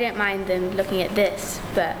I don't mind them looking at this,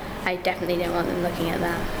 but I definitely don't want them looking at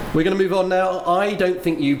that. We're going to move on now. I don't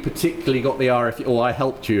think you particularly got the RFU, or I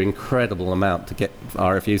helped you incredible amount to get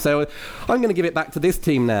RFU. So I'm going to give it back to this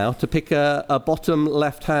team now to pick a bottom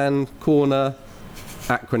left-hand corner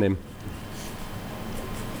acronym.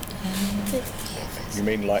 You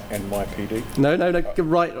mean like NYPD? No,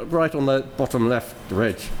 right on the bottom left,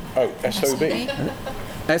 Reg. Oh, SOB.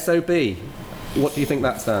 SOB. What do you think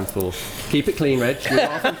that stands for? Keep it clean, Reg.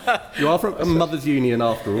 You are from a Mothers Union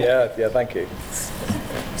after all. Yeah, thank you.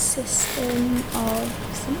 System of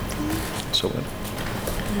something. Sorted.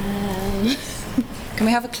 Can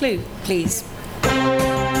we have a clue, please?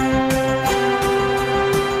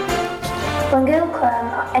 When Google Chrome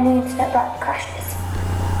or any internet browser crashes,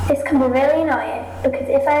 this can be really annoying because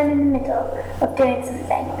if I am in the middle of doing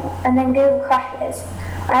something and then Google crashes,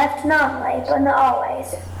 I have to normally, but not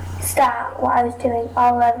always, start what I was doing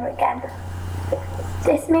all over again.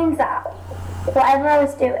 This means that whatever I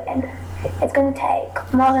was doing is going to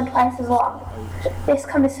take more than twice as long. This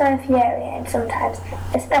can be so infuriating sometimes,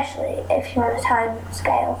 especially if you're on a time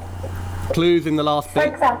scale. Clues in the last bit.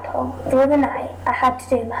 For example, the other night I had to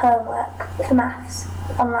do my homework for maths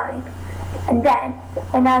online, and then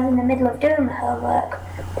when I was in the middle of doing my homework,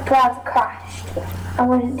 the browser crashed and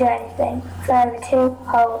wouldn't do anything for over 2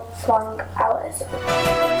 whole long hours.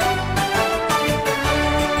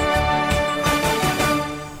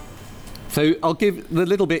 So I'll give the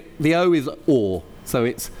little bit, the O is or, so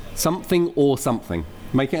it's something or something.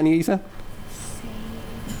 Make it any easier?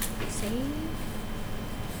 Save?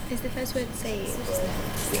 Is the first word save?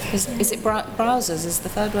 Is it browsers? Is the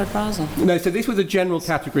third word browser? No, so this was a general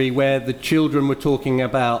category where the children were talking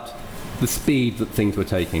about the speed that things were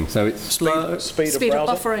taking. So it's slow, Speed of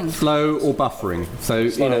buffering. slow or buffering. So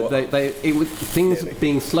Slow. it was things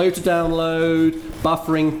being slow to download.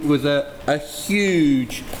 Buffering was a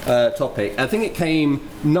huge topic. I think it came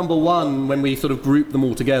number one when we sort of grouped them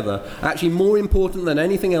all together. Actually, more important than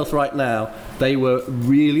anything else right now, they were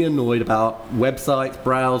really annoyed about websites,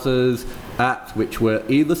 browsers, apps which were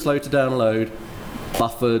either slow to download,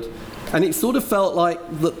 buffered, and it sort of felt like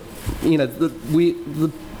that.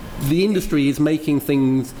 The industry is making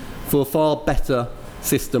things for far better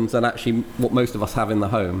systems than actually what most of us have in the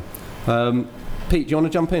home. Pete, do you want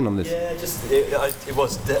to jump in on this? Yeah, it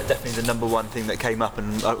was definitely the number one thing that came up,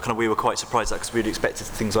 and we were quite surprised because we'd expected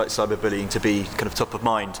things like cyberbullying to be kind of top of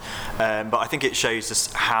mind. But I think it shows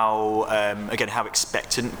us how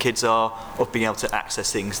expectant kids are of being able to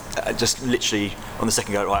access things just literally on the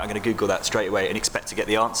second go. Right, I'm going to Google that straight away and expect to get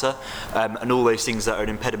the answer. And all those things that are an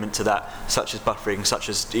impediment to that, such as buffering, such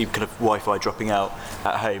as even kind of Wi-Fi dropping out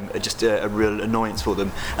at home, are just a real annoyance for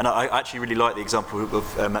them. And I actually really like the example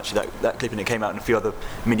of that clipping that came out. A few other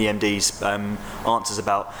mini MDs answers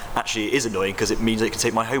about actually it is annoying because it means it can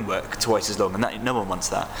take my homework twice as long, and that no one wants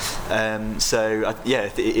that.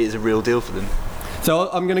 It is a real deal for them. So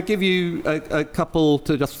I'm going to give you a couple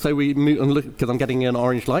to just so we move and look, because I'm getting an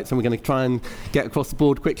orange light, so we're going to try and get across the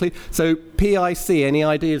board quickly. So PIC, any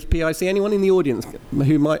ideas? PIC, anyone in the audience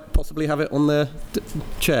who might possibly have it on their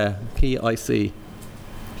chair? PIC.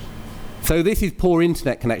 So this is poor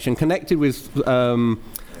internet connection, connected with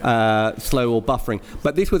slow or buffering.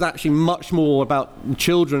 But this was actually much more about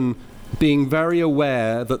children being very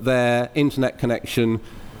aware that their internet connection,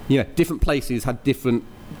 different places had different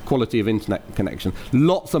quality of internet connection.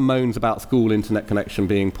 Lots of moans about school internet connection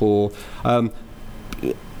being poor. On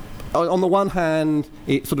the one hand,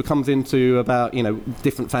 it sort of comes into about,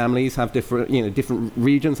 different families have different, different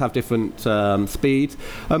regions have different speeds.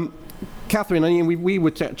 Catherine, we were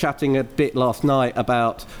chatting a bit last night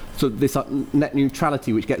about sort of this net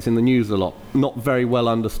neutrality, which gets in the news a lot, not very well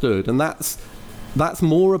understood, and that's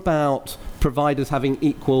more about providers having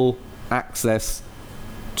equal access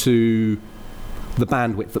to the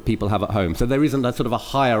bandwidth that people have at home. So there isn't a sort of a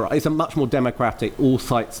higher. It's a much more democratic. All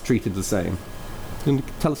sites treated the same. Can you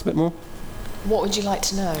tell us a bit more? What would you like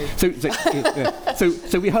to know?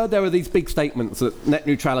 So we heard there were these big statements that net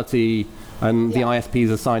neutrality. And the ISPs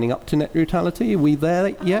are signing up to net neutrality. Are we there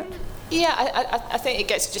yet? I think it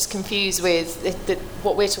gets just confused with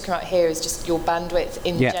what we're talking about here is just your bandwidth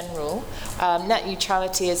in general. Net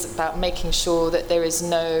neutrality is about making sure that there is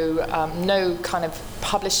no kind of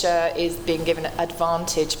publisher is being given an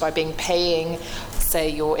advantage by paying, say,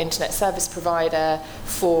 your internet service provider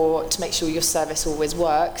to make sure your service always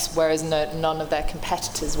works, whereas none of their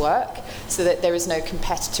competitors work, so that there is no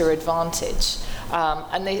competitor advantage.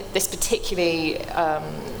 And this particularly,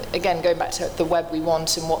 again, going back to the web we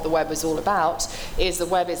want and what the web is all about, is the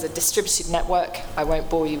web is a distributed network. I won't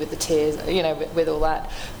bore you with the tiers, with all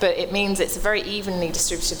that, but it means it's very evenly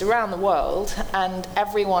distributed around the world, and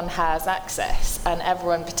everyone has access, and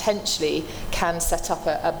everyone potentially can set up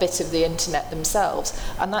a bit of the internet themselves,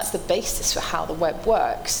 and that's the basis for how the web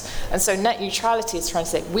works. And so net neutrality is trying to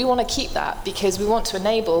say, we want to keep that because we want to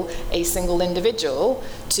enable a single individual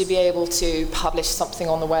to be able to publish something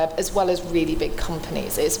on the web, as well as really big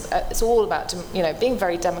companies. It's all about being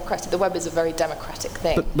very democratic. The web is a very democratic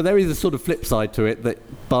thing. But there is a sort of flip side to it, that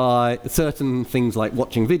by certain things like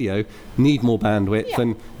watching video need more bandwidth,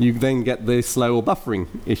 and you then get the slow or buffering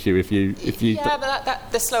issue if you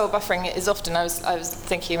but the slower buffering is often, I was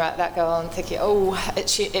thinking about that girl and thinking,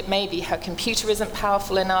 it may be her computer isn't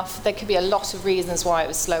powerful enough. There could be a lot of reasons why it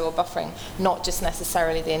was slow or buffering, not just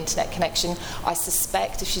necessarily the internet connection. I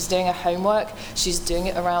suspect if she's doing her homework, she's doing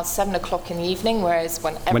it around 7 o'clock in the evening, whereas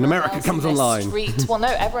when America comes online,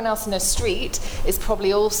 everyone else in the street is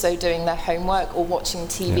probably also doing their homework or watching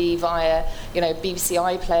TV via BBC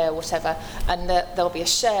iPlayer, whatever, and there'll be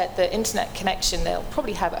the internet connection they'll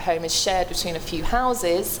probably have at home is shared between a few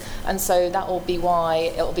houses, and so that will be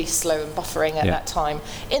why it'll be slow and buffering at that time.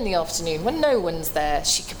 In the afternoon, when no one's there,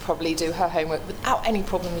 she could probably do her homework without any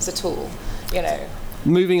problems at all,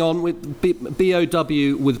 Moving on with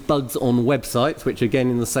BOW with bugs on websites, which again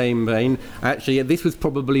in the same vein. Actually, this was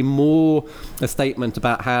probably more a statement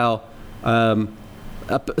about how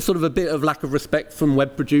sort of a bit of lack of respect from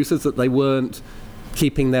web producers, that they weren't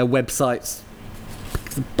keeping their websites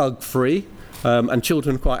bug-free. And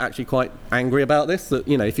children are quite angry about this, that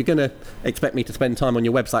if you're going to expect me to spend time on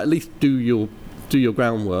your website, at least do your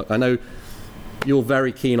groundwork. I know you're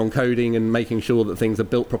very keen on coding and making sure that things are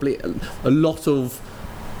built properly. A lot of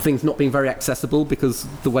things not being very accessible because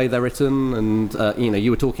the way they're written, and you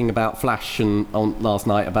were talking about Flash last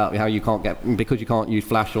night, about how you can't use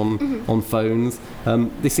Flash on phones.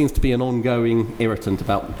 This seems to be an ongoing irritant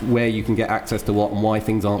about where you can get access to what and why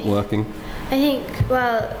things aren't working. I think,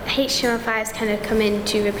 HTML5's kind of come in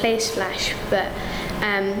to replace Flash, but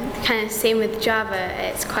kind of same with Java.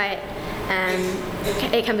 It's quite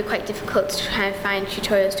it can be quite difficult to try and find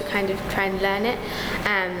tutorials to kind of try and learn it.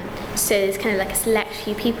 So there's kind of like a select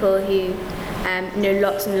few people who know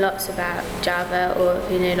lots and lots about Java, or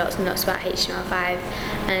who know lots and lots about HTML5,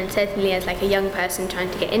 and certainly as like a young person trying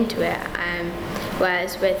to get into it.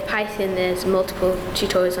 Whereas with Python, there's multiple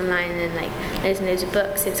tutorials online and like loads and loads of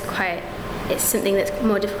books. It's something that's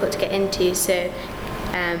more difficult to get into. So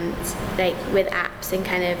like with apps and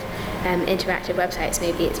kind of interactive websites,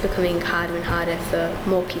 maybe it's becoming harder and harder for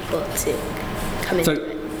more people to come into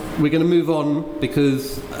it. We're going to move on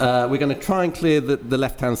because we're going to try and clear the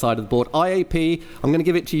left-hand side of the board. IAP, I'm going to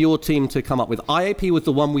give it to your team to come up with. IAP was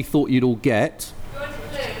the one we thought you'd all get. You want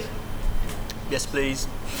it blue? Yes, please.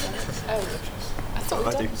 I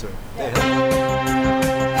thought I do, sorry.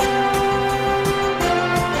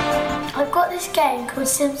 I've got this game called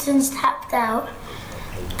Simpsons Tapped Out,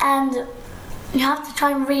 and you have to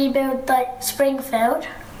try and rebuild like Springfield,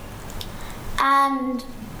 and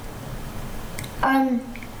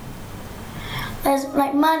there's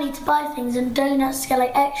like money to buy things and donuts to get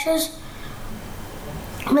like extras.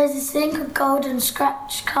 There's this thing called golden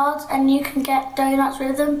scratch cards, and you can get donuts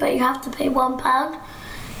with them, but you have to pay £1,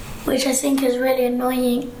 which I think is really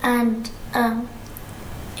annoying, and I'm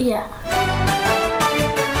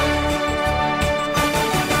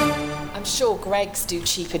sure Greggs do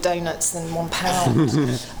cheaper donuts than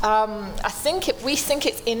 £1. We think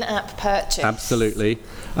it's in-app purchase. Absolutely.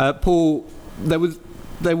 Paul, there was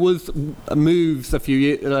moves a few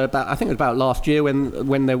years about last year when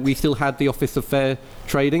we still had the Office of Fair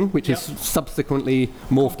Trading, which is subsequently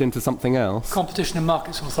morphed into something else. Competition and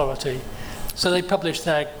Markets Authority. So they published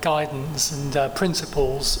their guidance and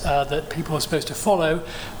principles that people are supposed to follow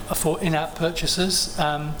for in-app purchases.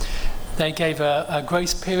 They gave a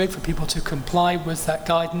grace period for people to comply with that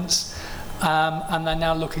guidance, and they're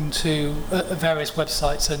now looking to various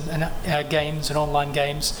websites and games and online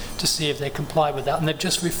games to see if they comply with that. And they've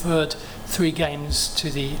just referred 3 games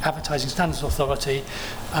to the Advertising Standards Authority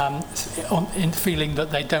in feeling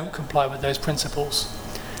that they don't comply with those principles.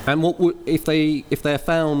 And what if they're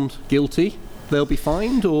found guilty? They'll be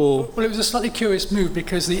fined, or? Well, it was a slightly curious move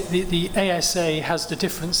because the ASA has the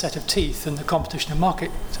different set of teeth than the Competition and Market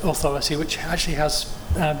Authority, which actually has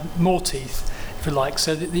more teeth, if you like.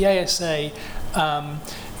 So the ASA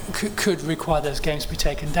could require those games to be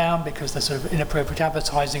taken down because they're sort of inappropriate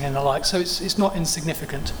advertising and the like. So it's not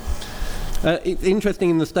insignificant. It's interesting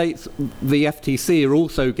in the States, the FTC are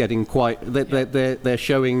also getting quite, they're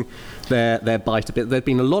showing their bite a bit. There's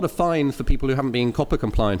been a lot of fines for people who haven't been COPPA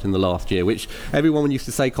compliant in the last year, which everyone used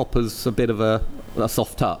to say COPPA's a bit of a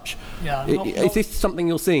soft touch. Yeah, is this something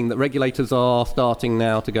you're seeing, that regulators are starting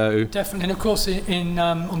now to go? Definitely, and of course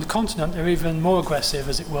on the continent they're even more aggressive,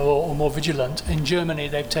 as it were, or more vigilant. In Germany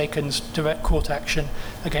they've taken direct court action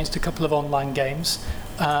against a couple of online games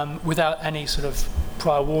without any sort of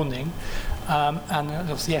prior warning. And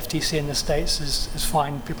obviously the FTC in the States has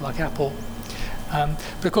fined people like Apple.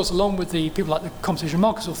 But of course, along with the people like the Competition and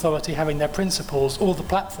Markets Authority having their principles, all the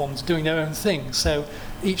platforms doing their own thing. So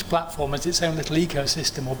each platform has its own little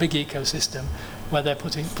ecosystem or big ecosystem where they're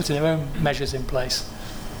putting their own measures in place.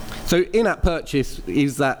 So in-app purchase,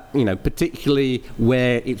 is that, particularly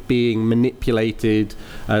where it's being manipulated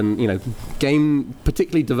and,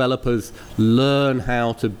 particularly developers learn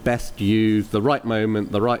how to best use the right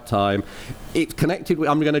moment, the right time. It's connected with,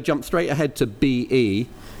 I'm going to jump straight ahead to BE,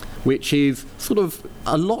 which is sort of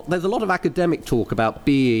there's a lot of academic talk about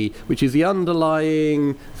BE, which is the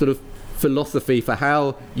underlying sort of philosophy for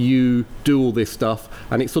how you do all this stuff,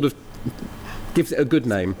 and it sort of gives it a good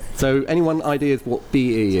name. So anyone ideas what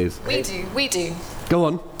BE is? We do. Go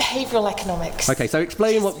on. Behavioural economics. Okay, so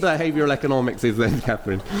explain what behavioural economics is then,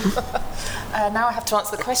 Catherine. Now I have to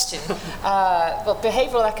answer the question. Well,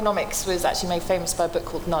 behavioural economics was actually made famous by a book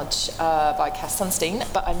called Nudge by Cass Sunstein,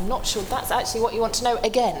 but I'm not sure that's actually what you want to know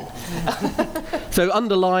again. So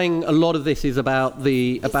underlying a lot of this is about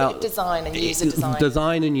design and user design.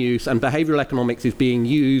 Design and use, and behavioural economics is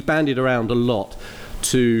being bandied around a lot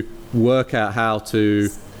to work out how to...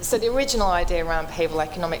 So the original idea around behavioural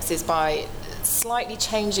economics is by slightly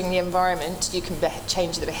changing the environment, you can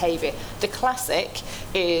change the behaviour. The classic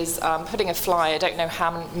is putting a fly, I don't know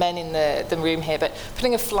how many men in the room here, but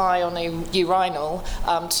putting a fly on a urinal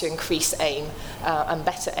to increase aim and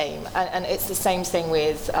better aim. And it's the same thing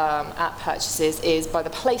with app purchases, is by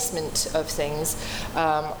the placement of things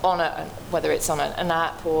whether it's on an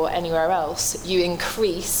app or anywhere else, you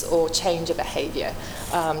increase or change a behaviour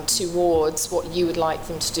towards what you would like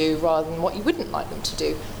them to do rather than what you wouldn't like them to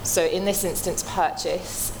do. So in this instance,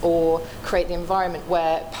 purchase, or create the environment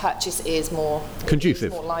where purchase is more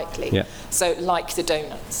conducive, more likely. Yeah. So like the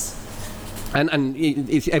donuts. And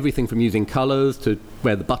it's everything from using colours to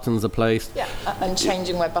where the buttons are placed. Yeah, and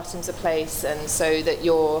changing where buttons are placed, and so that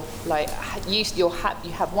you're like you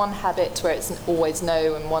have one habit where it's always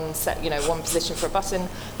no, and one position for a button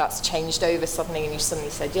that's changed over suddenly, and you suddenly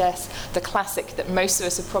said yes. The classic that most of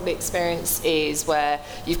us have probably experienced is where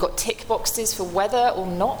you've got tick boxes for whether or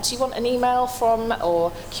not you want an email from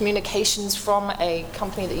or communications from a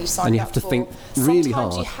company that you signed up for. And you have to think really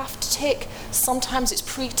hard. Sometimes you have to tick. Sometimes it's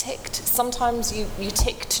pre-ticked. Sometimes you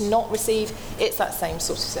tick to not receive. It's that same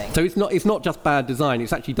sort of thing. So it's not just bad design,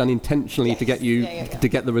 it's actually done intentionally to get you to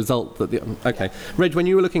get the result that Reg, when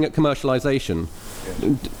you were looking at commercialization,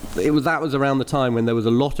 that was around the time when there was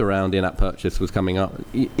a lot around in-app purchase was coming up.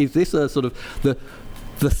 Is this a sort of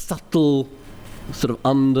the subtle sort of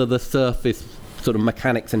under the surface sort of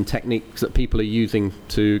mechanics and techniques that people are using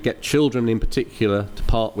to get children in particular to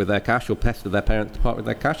part with their cash, or pester their parents to part with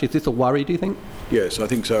their cash? Is this a worry, do you think? Yes, I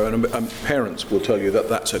think so. And parents will tell you that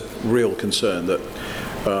that's a real concern, that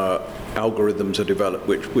algorithms are developed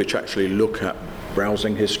which actually look at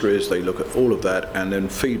browsing histories, they look at all of that and then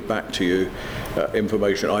feed back to you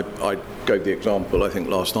information. I gave the example, I think,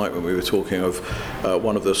 last night when we were talking of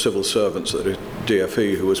one of the civil servants at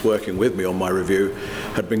DFE who was working with me on my review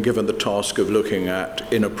had been given the task of looking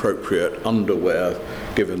at inappropriate underwear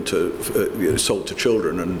given to sold to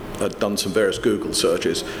children, and had done some various Google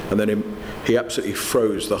searches, and then he absolutely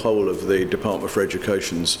froze the whole of the Department for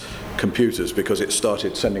Education's computers because it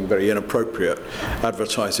started sending very inappropriate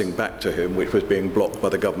advertising back to him, which was being blocked by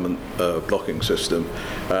the government blocking system,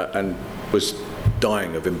 and was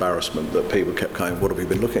dying of embarrassment that people kept going, what have we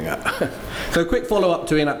been looking at? So a quick follow-up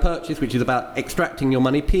to in-app purchase, which is about extracting your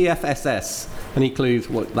money, PFSS. Any clues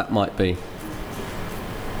what that might be?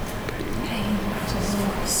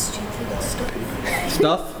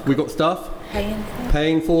 Stuff? We got stuff?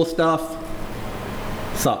 Paying for stuff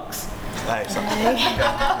sucks.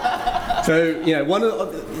 So,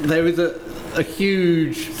 there is a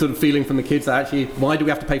huge sort of feeling from the kids that actually, why do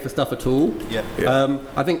we have to pay for stuff at all? Yeah.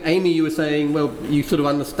 I think, Amy, you were saying, well, you sort of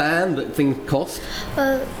understand that things cost.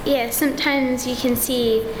 Well, yeah, sometimes you can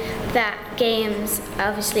see that games,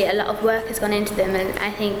 obviously a lot of work has gone into them, and I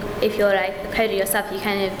think if you're like a coder yourself, you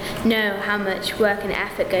kind of know how much work and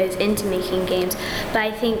effort goes into making games. But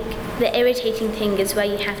I think the irritating thing is where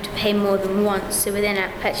you have to pay more than once, so within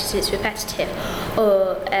app purchases it's repetitive,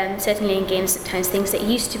 or certainly in games sometimes things that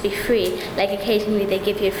used to be free, like occasionally they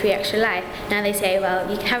give you a free extra life, now they say, well,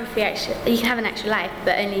 you can have an extra life,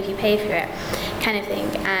 but only if you pay for it, kind of thing.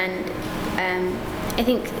 And I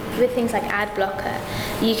think with things like ad blocker,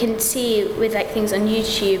 you can see with like things on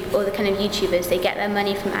YouTube, or the kind of YouTubers, they get their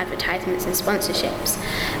money from advertisements and sponsorships,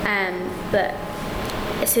 but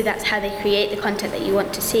so that's how they create the content that you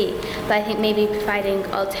want to see. But I think maybe providing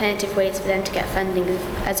alternative ways for them to get funding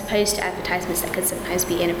as opposed to advertisements that could sometimes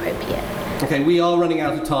be inappropriate. Okay, we are running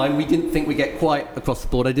out of time. We didn't think we'd get quite across the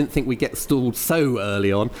board. I didn't think we'd get stalled so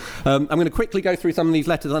early on. I'm going to quickly go through some of these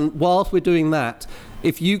letters, and whilst we're doing that,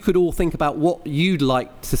 if you could all think about what you'd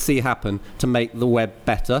like to see happen to make the web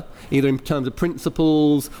better, either in terms of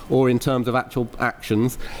principles or in terms of actual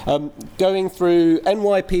actions. Going through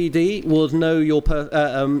NYPD was know your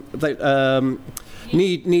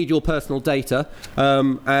need your personal data,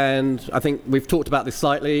 and I think we've talked about this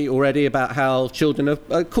slightly already about how children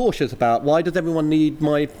are cautious about why does everyone need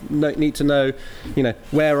to know,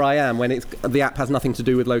 where I am when the app has nothing to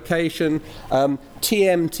do with location.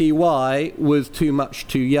 TMTY was too much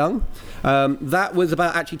too young. That was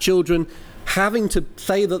about actually children having to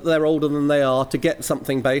say that they're older than they are to get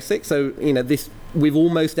something basic. So we've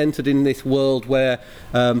almost entered in this world where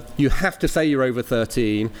you have to say you're over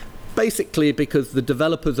 13. Basically because the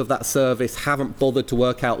developers of that service haven't bothered to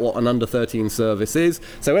work out what an under 13 service is.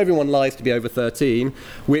 So everyone lies to be over 13,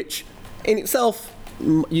 which in itself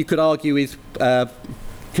you could argue is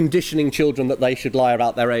conditioning children that they should lie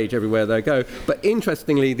about their age everywhere they go. But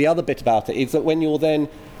interestingly, the other bit about it is that when you're then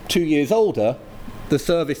 2 years older, the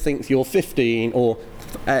service thinks you're 15, or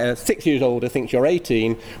 6 years older thinks you're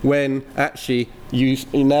 18, when actually you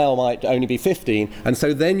now might only be 15, and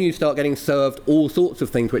so then you start getting served all sorts of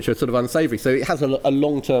things which are sort of unsavoury. So it has a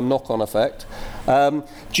long-term knock-on effect.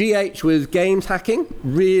 GH was games hacking.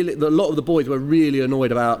 Really, a lot of the boys were really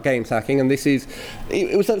annoyed about games hacking, and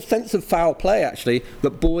it was a sense of foul play actually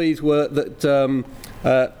that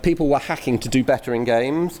people were hacking to do better in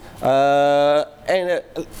games. And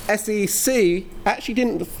SEC actually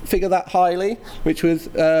didn't figure that highly, which was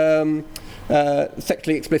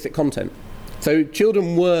sexually explicit content. So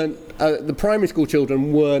children weren't, the primary school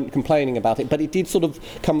children weren't complaining about it, but it did sort of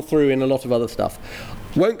come through in a lot of other stuff.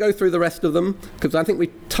 Won't go through the rest of them, because I think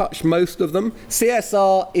we touched most of them.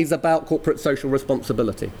 CSR is about corporate social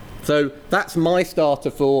responsibility. So that's my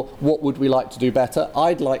starter for what would we like to do better.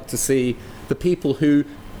 I'd like to see the people who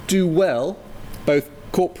do well, both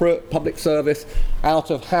corporate, public service,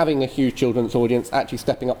 out of having a huge children's audience, actually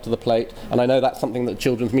stepping up to the plate. And I know that's something that the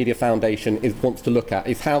Children's Media Foundation wants to look at,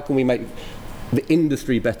 is how can we make the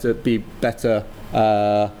industry be better,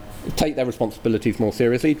 take their responsibilities more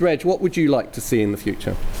seriously. Reg, what would you like to see in the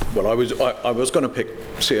future? Well, I was going to pick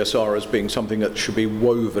CSR as being something that should be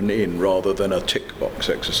woven in rather than a tick box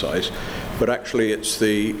exercise, but actually it's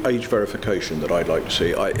the age verification that I'd like to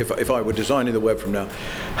see. If I were designing the web from now,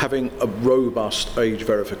 having a robust age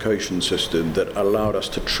verification system that allowed us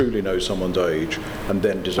to truly know someone's age and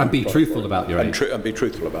then design and be truthful about your age. And be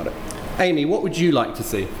truthful about it. Amy, what would you like to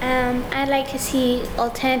see? I'd like to see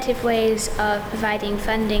alternative ways of providing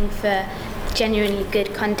funding for genuinely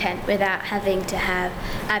good content without having to have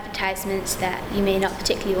advertisements that you may not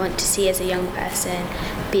particularly want to see as a young person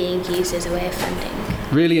being used as a way of funding.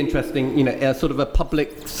 Really interesting, sort of a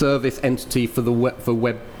public service entity for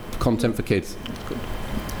web content for kids. Good.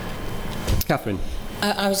 Catherine?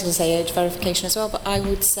 I was going to say age verification as well, but I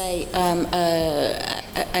would say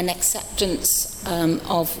an acceptance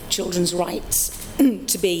of children's rights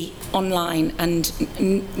to be online and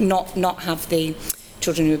not have the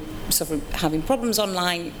children who are having problems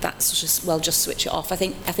online, that's just switch it off. I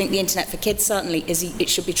think the internet for kids certainly it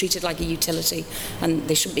should be treated like a utility, and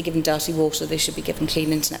they shouldn't be given dirty water. They should be given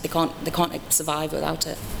clean internet. They can't survive without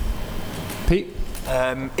it. Pete?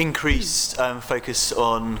 Increased focus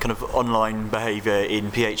on kind of online behaviour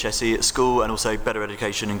in PHSE at school, and also better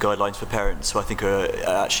education and guidelines for parents who I think are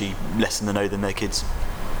actually less in the know than their kids.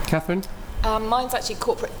 Catherine? Mine's actually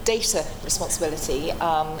corporate data responsibility.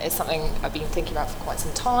 It's something I've been thinking about for quite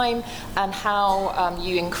some time, and how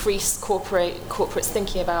you increase corporates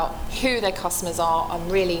thinking about who their customers are, and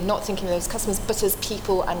really not thinking of those customers but as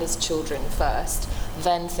people and as children first,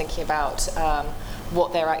 then thinking about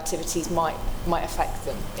what their activities might affect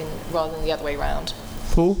them, rather than the other way around.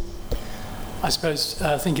 Paul? I suppose,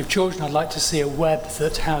 think of children, I'd like to see a web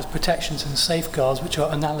that has protections and safeguards which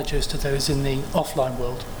are analogous to those in the offline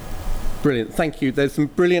world. Brilliant, thank you. There's some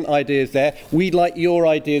brilliant ideas there. We'd like your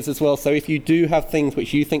ideas as well, so if you do have things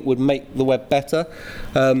which you think would make the web better,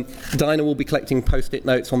 Dinah will be collecting post-it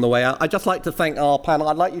notes on the way out. I'd just like to thank our panel.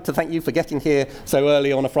 I'd like to thank you for getting here so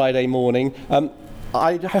early on a Friday morning.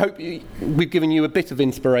 I hope we've given you a bit of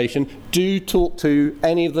inspiration. Do talk to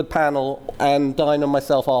any of the panel and Dinah and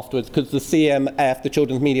myself afterwards, because the CMF, the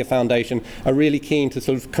Children's Media Foundation, are really keen to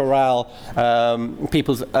sort of corral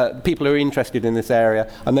people who are interested in this area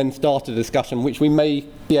and then start a discussion which we may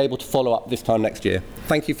be able to follow up this time next year.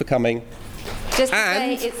 Thank you for coming. Just to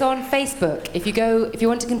say, it's on Facebook. If you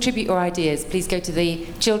want to contribute your ideas, please go to the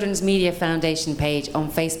Children's Media Foundation page on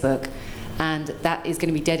Facebook. And that is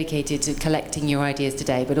going to be dedicated to collecting your ideas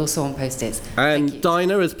today, but also on post-its. And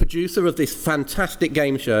Dinah, as producer of this fantastic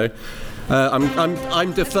game show,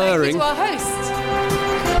 I'm deferring. To our host.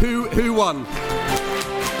 Who won?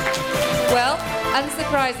 Well,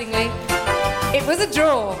 unsurprisingly, it was a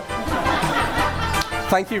draw.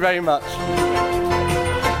 Thank you very much.